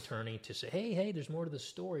defense attorney to say, hey, there's more to the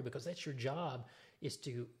story, because that's your job, is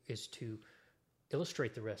to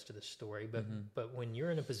illustrate the rest of the story. But when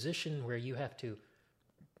you're in a position where you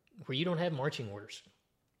don't have marching orders,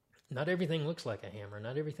 not everything looks like a hammer.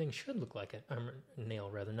 Not everything should look like a nail,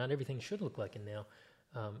 rather. Not everything should look like a nail.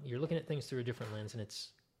 You're looking at things through a different lens, and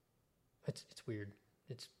it's weird.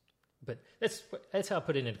 But that's how I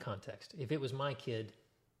put it into context. If it was my kid,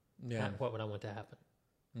 what would I want to happen?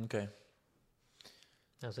 Okay.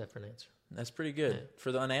 How's that for an answer? That's pretty good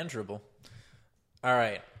for the unanswerable. All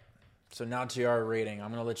right. So now to our rating. I'm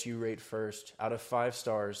going to let you rate first. Out of 5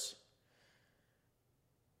 stars,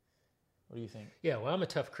 what do you think? Yeah, well, I'm a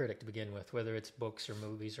tough critic to begin with, whether it's books or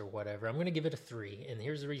movies or whatever. I'm going to give it a 3, and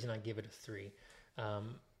here's the reason I give it a 3.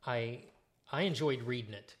 I enjoyed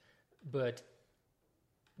reading it, but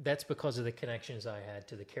that's because of the connections I had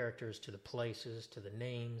to the characters, to the places, to the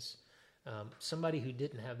names. Somebody who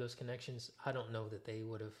didn't have those connections, I don't know that they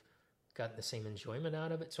would have gotten the same enjoyment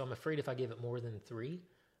out of it. So I'm afraid if I give it more than 3,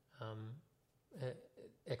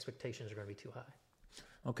 expectations are going to be too high.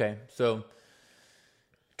 Okay, so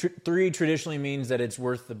 3 traditionally means that it's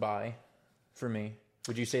worth the buy for me.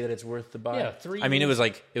 Would you say that it's worth the buy? Yeah, 3. I mean, it was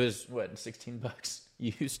what, $16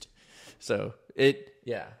 used. So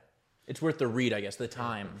it's worth the read, I guess, the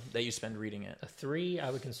time that you spend reading it. A 3,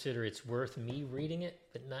 I would consider it's worth me reading it,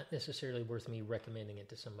 but not necessarily worth me recommending it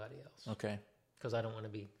to somebody else. Okay. Because I don't want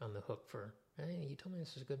to be on the hook for, hey, you told me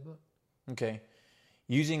this is a good book. Okay.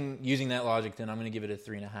 Using that logic, then I'm going to give it a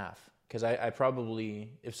 3.5. Because I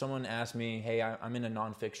probably, if someone asked me, hey, I'm into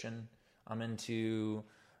nonfiction, I'm into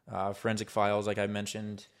forensic files, like I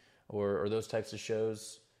mentioned, or those types of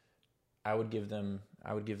shows, I would give them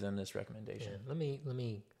this recommendation. Yeah, let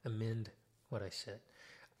me amend what I said.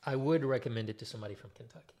 I would recommend it to somebody from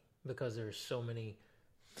Kentucky because there's so many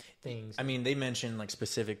things. I mean, they mentioned like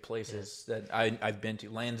specific places that I've been to,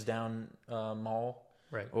 Lansdowne Mall,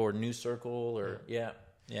 right, or New Circle, or yeah.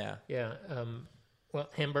 Well,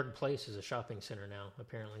 Hamburg Place is a shopping center now.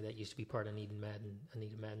 Apparently, that used to be part of Anita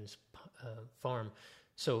Madden's farm.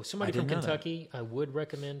 So somebody from Kentucky, I would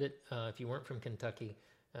recommend it. If you weren't from Kentucky,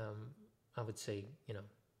 I would say,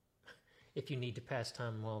 if you need to pass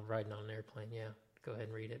time while riding on an airplane, go ahead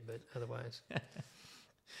and read it. But otherwise,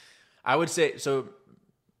 I would say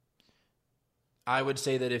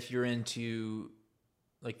that if you're into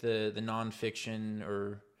like the nonfiction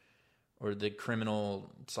or the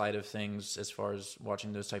criminal side of things, as far as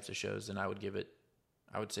watching those types of shows, then I would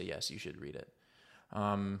say yes, you should read it.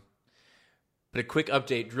 But a quick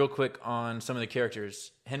update, real quick, on some of the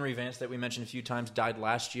characters. Henry Vance, that we mentioned a few times, died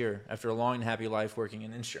last year after a long and happy life working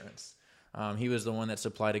in insurance. He was the one that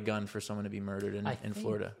supplied a gun for someone to be murdered in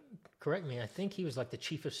Florida. Correct me. I think he was like the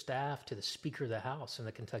chief of staff to the Speaker of the House in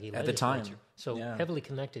the Kentucky legislature. At the time. So heavily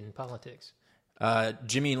connected in politics.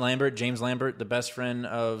 James Lambert, the best friend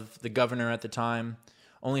of the governor at the time,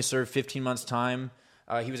 only served 15 months' time.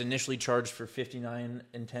 He was initially charged for 59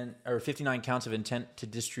 counts of intent to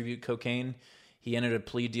distribute cocaine. He entered a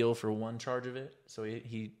plea deal for 1 charge of it, so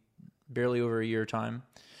he barely over a year time.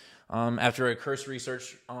 After a cursory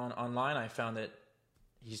search online, I found that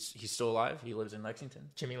he's still alive. He lives in Lexington.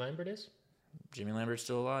 Jimmy Lambert is? Jimmy Lambert's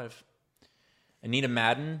still alive. Anita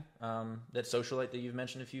Madden, that socialite that you've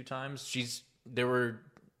mentioned a few times, there were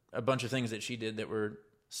a bunch of things that she did that were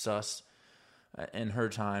sus in her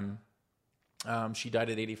time. She died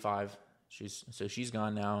at 85. She's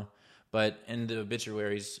gone now. But in the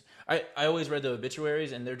obituaries, I always read the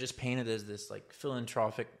obituaries, and they're just painted as this like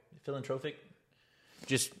philanthropic,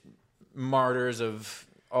 just martyrs of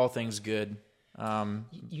all things good.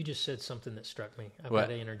 You just said something that struck me. I've What? got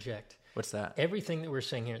to interject. What's that? Everything that we're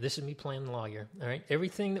saying here, this is me playing lawyer, all right?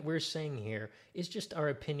 Everything that we're saying here is just our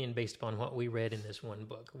opinion based upon what we read in this one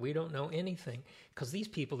book. We don't know anything because these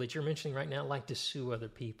people that you're mentioning right now like to sue other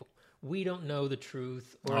people. We don't know the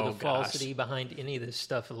truth or the falsity behind any of this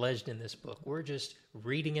stuff alleged in this book. We're just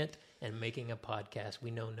reading it and making a podcast.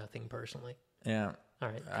 We know nothing personally. Yeah. All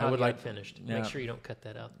right, I would like finished. yeah. Make sure you don't cut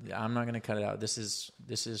that out. Yeah, I'm not going to cut it out. This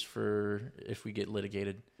is for if we get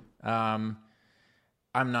litigated.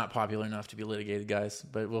 I'm not popular enough to be litigated, guys,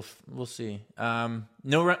 but we'll see.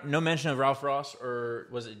 No mention of Ralph Ross, or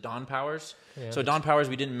was it Don Powers? Yeah, so Don Powers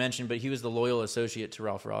we didn't mention, but he was the loyal associate to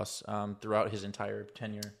Ralph Ross throughout his entire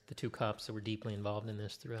tenure. The two cops that were deeply involved in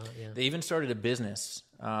this throughout. Yeah, They even started a business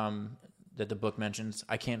that the book mentions.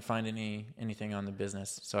 I can't find anything on the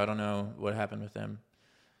business, so I don't know what happened with them.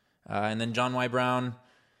 And then John Y. Brown,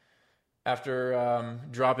 after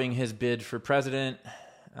dropping his bid for president.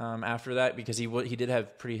 After that, because he did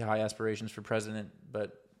have pretty high aspirations for president,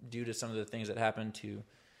 but due to some of the things that happened to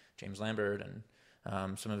James Lambert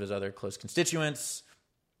and some of his other close constituents,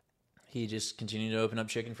 he just continued to open up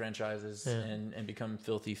chicken franchises and become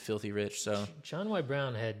filthy rich. So John Y.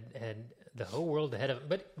 Brown had the whole world ahead of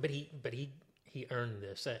him, but he earned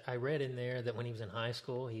this. I read in there that when he was in high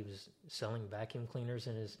school, he was selling vacuum cleaners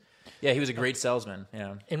in his... Yeah, he was a great salesman,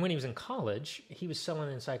 yeah. And when he was in college, he was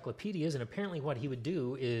selling encyclopedias, and apparently what he would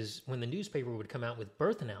do is when the newspaper would come out with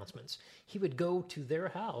birth announcements, he would go to their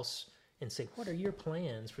house and say, what are your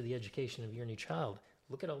plans for the education of your new child?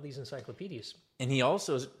 Look at all these encyclopedias. And he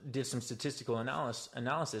also did some statistical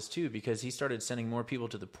analysis, too, because he started sending more people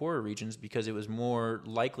to the poorer regions because it was more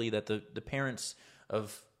likely that the parents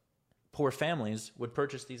of poor families would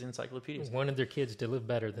purchase these encyclopedias. Wanted their kids to live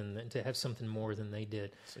better to have something more than they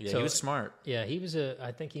did. So he was smart. Yeah,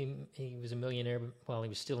 I think he was a millionaire while he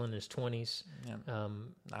was still in his 20s. Yeah.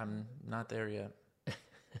 I'm not there yet.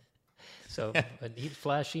 So, but he's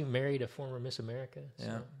flashy, married a former Miss America. So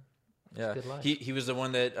yeah. Yeah. Good life. He was the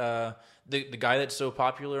one that the guy that's so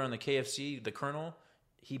popular on the KFC, the Colonel,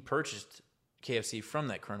 he purchased KFC from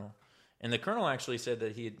that Colonel. And the Colonel actually said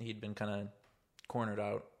that he'd been kind of cornered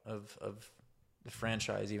out of the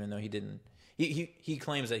franchise, even though he didn't. He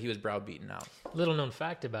claims that he was browbeaten out. Little known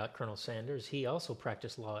fact about Colonel Sanders: he also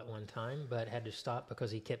practiced law at one time, but had to stop because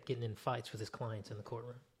he kept getting in fights with his clients in the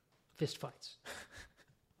courtroom, fist fights.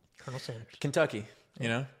 Colonel Sanders, Kentucky, you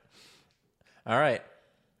know. All right,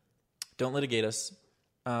 don't litigate us.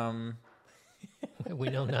 We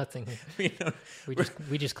know nothing. We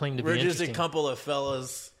just claim to be. We're just interesting. a couple of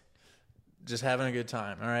fellas, just having a good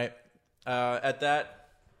time. All right. At that.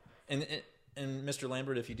 And Mr.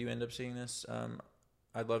 Lambert, if you do end up seeing this,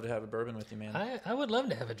 I'd love to have a bourbon with you, man. I would love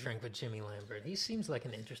to have a drink with Jimmy Lambert. He seems like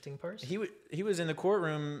an interesting person. He was in the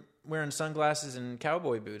courtroom wearing sunglasses and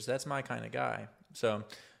cowboy boots. That's my kind of guy. So,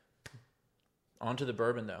 on to the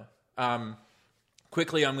bourbon, though.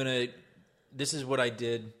 Quickly, this is what I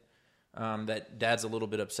did that Dad's a little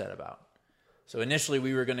bit upset about. So initially,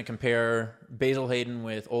 we were going to compare Basil Hayden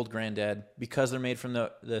with Old Granddad because they're made from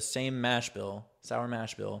the same mash bill, sour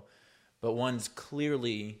mash bill, but one's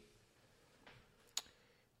clearly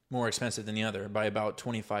more expensive than the other by about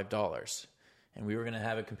 $25. And we were going to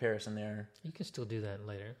have a comparison there. You can still do that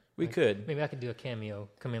later. We could. Maybe I could do a cameo,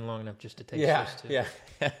 come in long enough just to taste this too.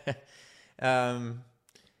 Yeah.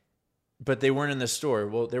 But they weren't in the store.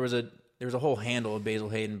 Well, there was a whole handle of Basil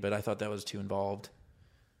Hayden, but I thought that was too involved.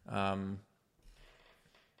 And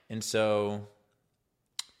so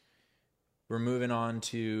we're moving on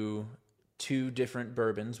to two different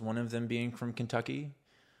bourbons, one of them being from Kentucky,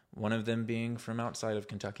 one of them being from outside of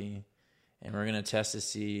Kentucky. And we're going to test to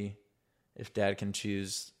see if Dad can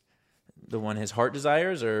choose the one his heart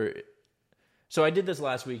desires. So I did this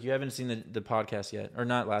last week. You haven't seen the podcast yet. Or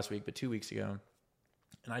not last week, but 2 weeks ago.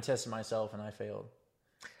 And I tested myself and I failed.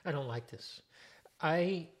 I don't like this.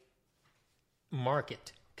 I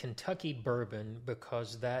market Kentucky bourbon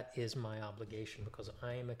because that is my obligation, because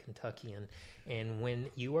I am a Kentuckian. And when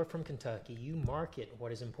you are from Kentucky, you market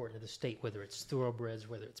what is important to the state, whether it's thoroughbreds,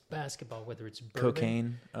 whether it's basketball, whether it's bourbon.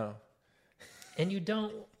 Cocaine. Oh. And you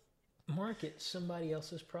don't market somebody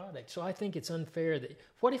else's product. So I think it's unfair that,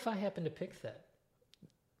 what if I happen to pick that?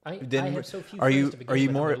 I have so few friends to begin with,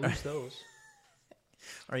 I'm gonna lose those.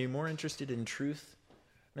 Are you more interested in truth,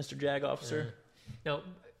 Mr. Jag Officer? No.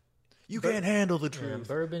 You can't handle the truth.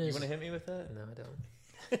 Bourbon is... You want to hit me with that? No, I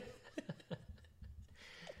don't.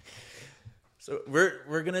 So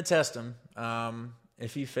we're gonna test him.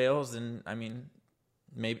 If he fails, then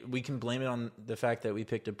maybe we can blame it on the fact that we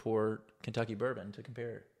picked a poor Kentucky bourbon to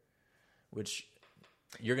compare. Which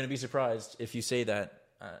you're gonna be surprised if you say that.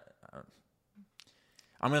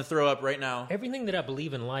 I'm going to throw up right now. Everything that I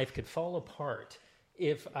believe in life could fall apart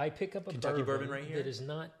if I pick up a Kentucky bourbon right here? that is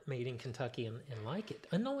not made in Kentucky and like it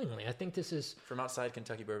unknowingly. I think this is From outside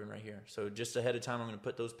Kentucky bourbon right here. So just ahead of time, I'm going to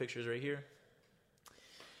put those pictures right here.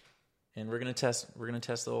 And we're going to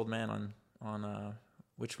test the old man on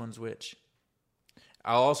which one's which.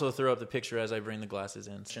 I'll also throw up the picture as I bring the glasses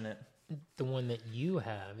in. the one that you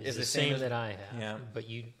have is It's the the same same as- that I have. yeah. But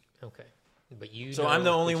you okay? But you. So know I'm the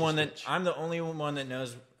only which is one that which. I'm the only one that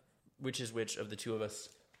knows which is which of the two of us.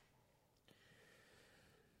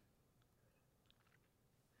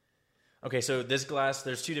 Okay, so this glass,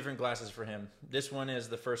 there's two different glasses for him. This one is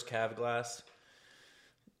the first Cav glass.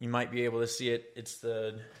 You might be able to see it. It's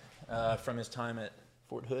the from his time at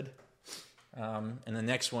Fort Hood. And the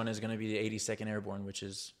next one is going to be the 82nd Airborne, which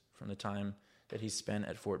is from the time that he spent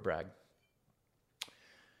at Fort Bragg.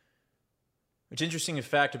 Which interesting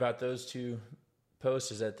fact about those two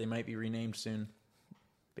posts is that they might be renamed soon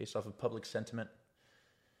based off of public sentiment.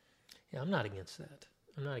 Yeah, I'm not against that.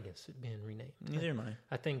 I'm not against it being renamed. Neither am I.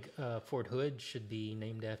 I think Fort Hood should be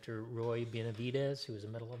named after Roy Benavidez, who was a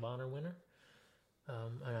Medal of Honor winner.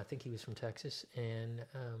 And I think he was from Texas. And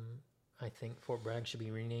I think Fort Bragg should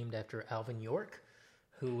be renamed after Alvin York,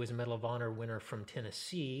 who was a Medal of Honor winner from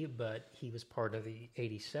Tennessee, but he was part of the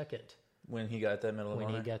 82nd When he got that Medal of when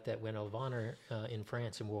Honor. he got that Medal of Honor in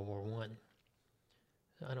France in World War One.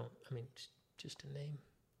 Just a name.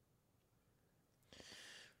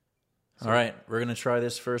 All right, we're going to try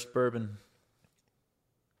this first bourbon.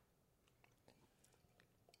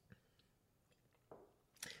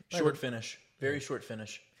 Short finish. Very short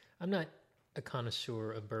finish. I'm not a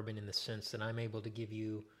connoisseur of bourbon in the sense that I'm able to give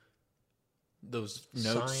you Those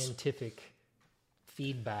notes. scientific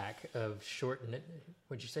feedback of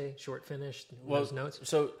what'd you say? Short finish? Well, Those notes?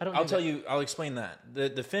 So I don't I'll do tell that. you, I'll explain that.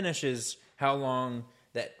 The finish is how long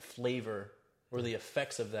that flavor or the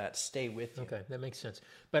effects of that stay with you. Okay, that makes sense.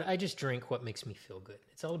 But I just drink what makes me feel good.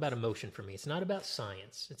 It's all about emotion for me. It's not about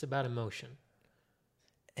science. It's about emotion.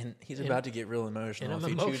 And he's about to get real emotional and if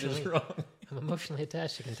I'm he chooses emotionally- wrong. I'm emotionally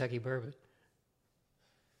attached to Kentucky bourbon.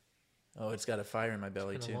 Oh, it's got a fire in my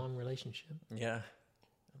belly It's too. been a long relationship. Yeah.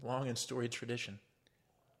 Long and storied tradition.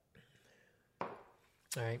 All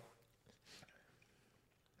right.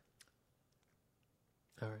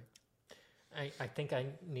 All right. I think I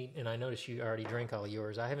need, and I noticed you already drank all of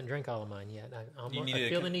yours. I haven't drank all of mine yet. You need I to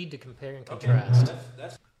feel com- the need to compare and contrast.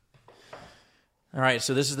 All right,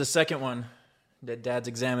 so this is the second one that Dad's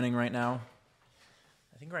examining right now.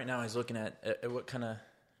 I think right now he's looking at what kind of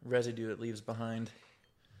residue it leaves behind.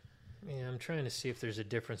 Yeah, I'm trying to see if there's a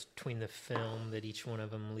difference between the film that each one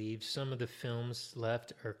of them leaves. Some of the films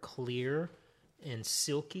left are clear and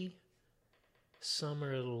silky. Some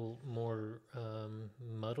are a little more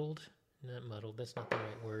muddled. Not muddled, that's not the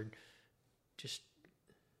right word. Just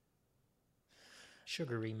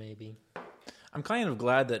sugary, maybe. I'm kind of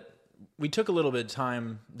glad that we took a little bit of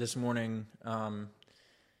time this morning, and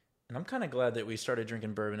I'm kind of glad that we started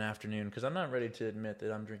drinking bourbon afternoon because I'm not ready to admit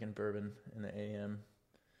that I'm drinking bourbon in the AM,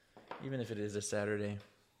 even if it is a Saturday.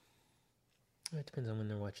 It depends on when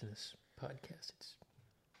they're watching this podcast.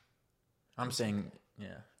 I'm saying, yeah.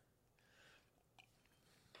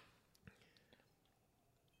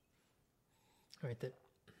 All right, that.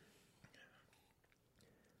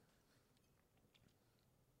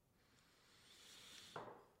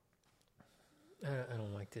 I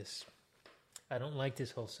don't like this. I don't like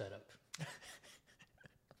this whole setup.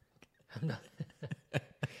 I'm not.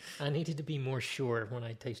 I needed to be more sure when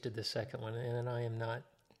I tasted the second one, and I am not.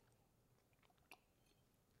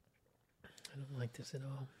 I don't like this at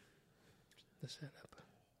all. The setup.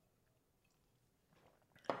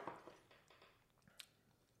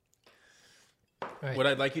 All right. What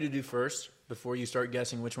I'd like you to do first, before you start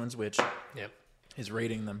guessing which one's which, Yep. is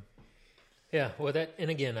rating them. Yeah. Well, and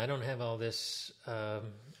again, I don't have all this.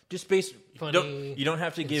 Just based, Funny, you don't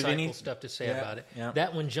have to give any stuff to say Yeah, about it. yeah.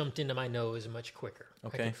 That one jumped into my nose much quicker.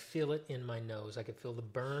 Okay. I could feel it in my nose. I could feel the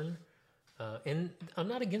burn. And I'm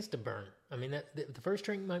not against a burn. I mean, the first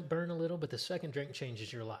drink might burn a little, but the second drink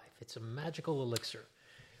changes your life. It's a magical elixir.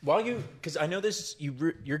 because I know this, you're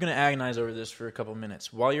going to agonize over this for a couple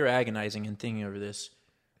minutes. While you're agonizing and thinking over this,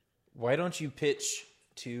 why don't you pitch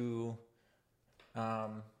to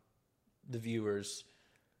the viewers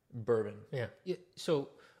bourbon? Yeah. So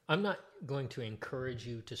I'm not going to encourage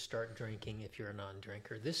you to start drinking if you're a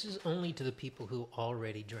non-drinker. This is only to the people who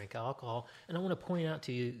already drink alcohol. And I want to point out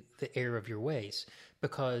to you the error of your ways,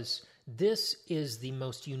 because this is the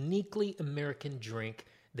most uniquely American drink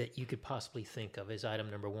that you could possibly think of as item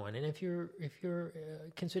number one. And if you're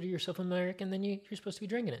consider yourself American, then you're supposed to be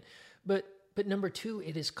drinking it. But number two,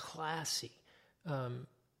 it is classy.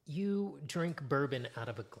 You drink bourbon out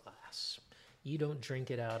of a glass. You don't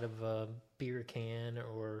drink it out of a beer can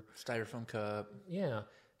or Styrofoam cup. yeah.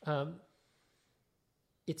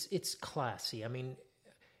 It's classy. I mean,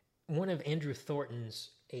 one of Andrew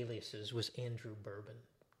Thornton's aliases was Andrew Bourbon.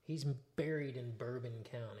 He's buried in Bourbon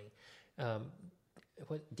County.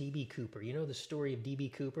 D.B. Cooper. You know the story of D.B.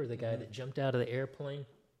 Cooper, the guy that jumped out of the airplane?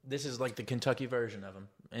 This is like the Kentucky version of him,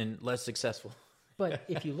 and less successful. But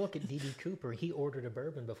if you look at D.B. Cooper, he ordered a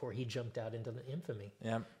bourbon before he jumped out into the infamy.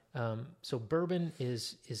 Yeah. So bourbon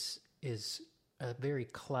is a very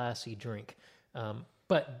classy drink.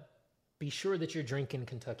 But be sure that you're drinking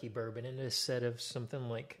Kentucky bourbon instead of something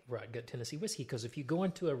like Rot Gut Tennessee whiskey. Because if you go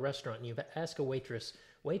into a restaurant and you ask a waitress,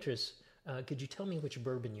 could you tell me which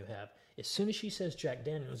bourbon you have? As soon as she says Jack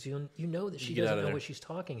Daniels, you know that she doesn't know what she's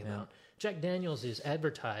talking about. Jack Daniels is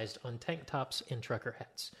advertised on tank tops and trucker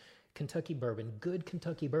hats. Kentucky bourbon, good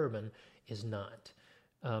Kentucky bourbon, is not.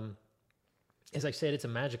 As I said, it's a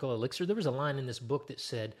magical elixir. There was a line in this book that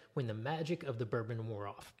said, when the magic of the bourbon wore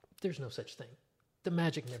off. There's no such thing. The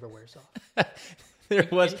magic never wears off. There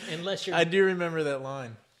was. Unless you're, I do remember that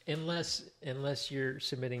line. Unless you're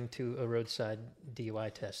submitting to a roadside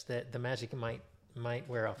DUI test, that the magic might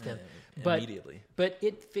wear off then. Immediately. But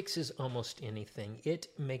it fixes almost anything. It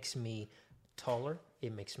makes me taller.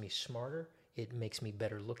 It makes me smarter. It makes me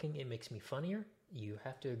better looking. It makes me funnier. You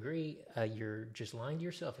have to agree. You're just lying to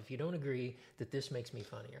yourself if you don't agree that this makes me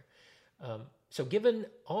funnier. So given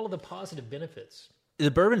all of the positive benefits,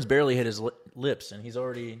 the bourbon's barely hit his lips, and he's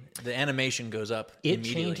already, the animation goes up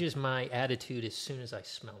immediately. It changes my attitude as soon as I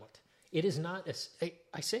smell it. It is not,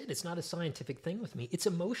 I said it's not a scientific thing with me. It's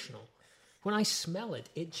emotional. When I smell it,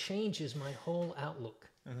 it changes my whole outlook.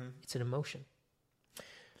 Mm-hmm. It's an emotion.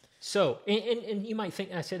 So, and you might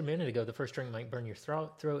think, I said a minute ago, the first drink might burn your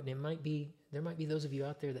throat, and there might be those of you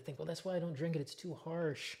out there that think, well, that's why I don't drink it. It's too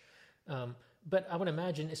harsh. But I would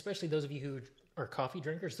imagine, especially those of you who are coffee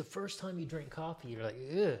drinkers, the first time you drink coffee, you're like,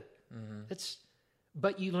 ugh. Mm-hmm.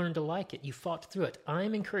 But you learn to like it. You fought through it.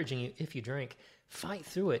 I'm encouraging you, if you drink, fight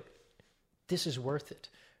through it. This is worth it.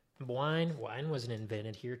 Wine wasn't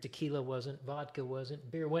invented here. Tequila wasn't. Vodka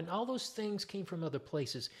wasn't. Beer wasn't. All those things came from other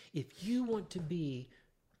places. If you want to be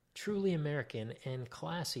truly American and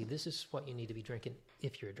classy, this is what you need to be drinking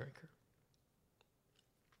if you're a drinker.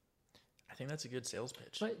 I think that's a good sales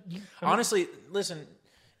pitch. But honestly, listen,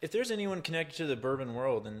 if there's anyone connected to the bourbon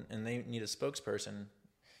world and they need a spokesperson,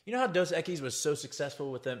 you know how Dos Equis was so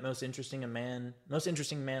successful with that most interesting man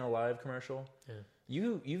alive commercial? Yeah.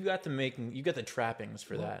 You got the trappings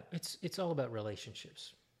for that. It's all about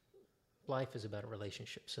relationships. Life is about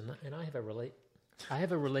relationships, and I have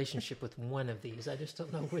a relationship with one of these. I just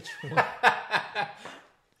don't know which one.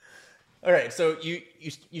 All right, so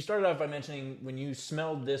you started off by mentioning when you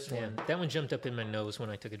smelled this one. That one jumped up in my nose when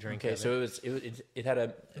I took a drink. Okay, so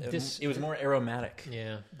it was more aromatic.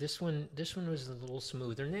 Yeah, this one was a little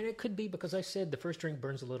smoother, and it could be because I said the first drink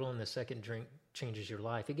burns a little, and the second drink changes your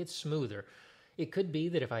life. It gets smoother. It could be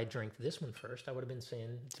that if I drank this one first, I would have been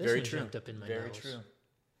saying this one jumped up in my nose. Very true.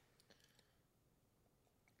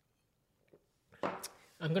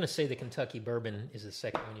 I'm going to say the Kentucky bourbon is the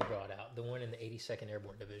second one you brought out, the one in the 82nd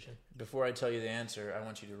Airborne Division. Before I tell you the answer, I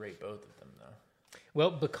want you to rate both of them, though.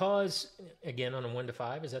 Well, because, again, on a 1 to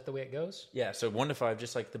 5, is that the way it goes? Yeah, so 1 to 5,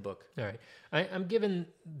 just like the book. All right. I'm giving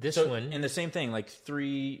this one... And the same thing, like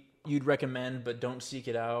 3 you'd recommend, but don't seek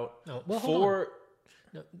it out. Oh, well, 4...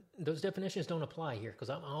 No, those definitions don't apply here, because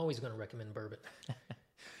I'm always going to recommend bourbon.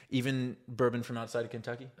 Even bourbon from outside of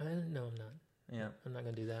Kentucky? No, I'm not. Yeah. I'm not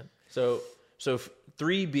going to do that. So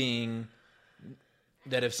 3 being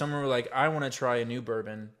that if someone were like, I want to try a new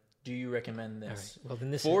bourbon, do you recommend this? All right. Well,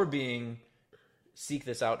 then this 4 being, seek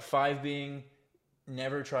this out. 5 being,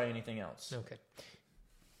 never try anything else. Okay.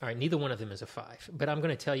 All right, neither one of them is a 5. But I'm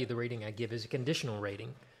going to tell you the rating I give is a conditional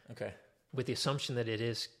rating. Okay. With the assumption that it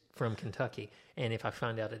is from Kentucky. And if I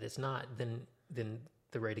find out that it's not, then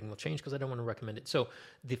the rating will change because I don't want to recommend it. So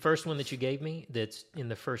the first one that you gave me that's in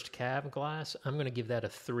the first cab glass, I'm going to give that a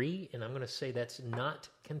 3, and I'm going to say that's not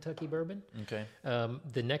Kentucky bourbon. Okay.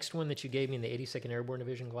 The next one that you gave me in the 82nd Airborne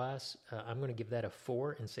Division glass, I'm going to give that a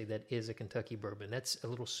 4 and say that is a Kentucky bourbon. That's a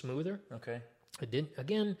little smoother. Okay. It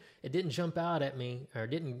didn't jump out at me or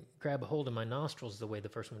didn't grab a hold of my nostrils the way the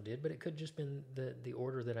first one did, but it could just been the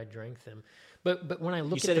order that I drank them. But when I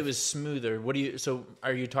look, you said it was smoother. So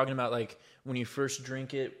are you talking about like when you first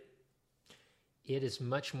drink it? It is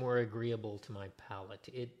much more agreeable to my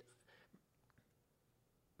palate.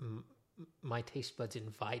 My taste buds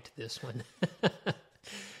invite this one.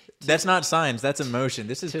 That's not science. That's emotion.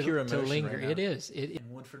 This is pure emotion. To linger. Right now. It is. In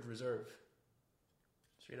Woodford Reserve.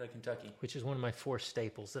 Straight out of Kentucky. which is one of my 4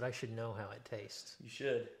 staples that I should know how it tastes. You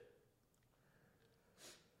should.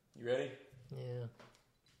 You ready? Yeah.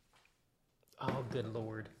 Oh, good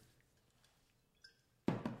Lord.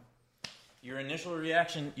 Your initial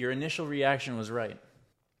reaction was right.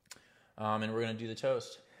 And we're going to do the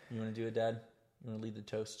toast. You want to do it, Dad? You want to lead the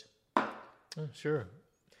toast? Oh, sure.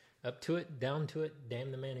 Up to it, down to it,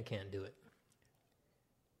 damn the man who can't do it.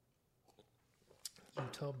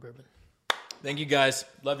 Utah bourbon. Thank you, guys.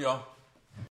 Love y'all.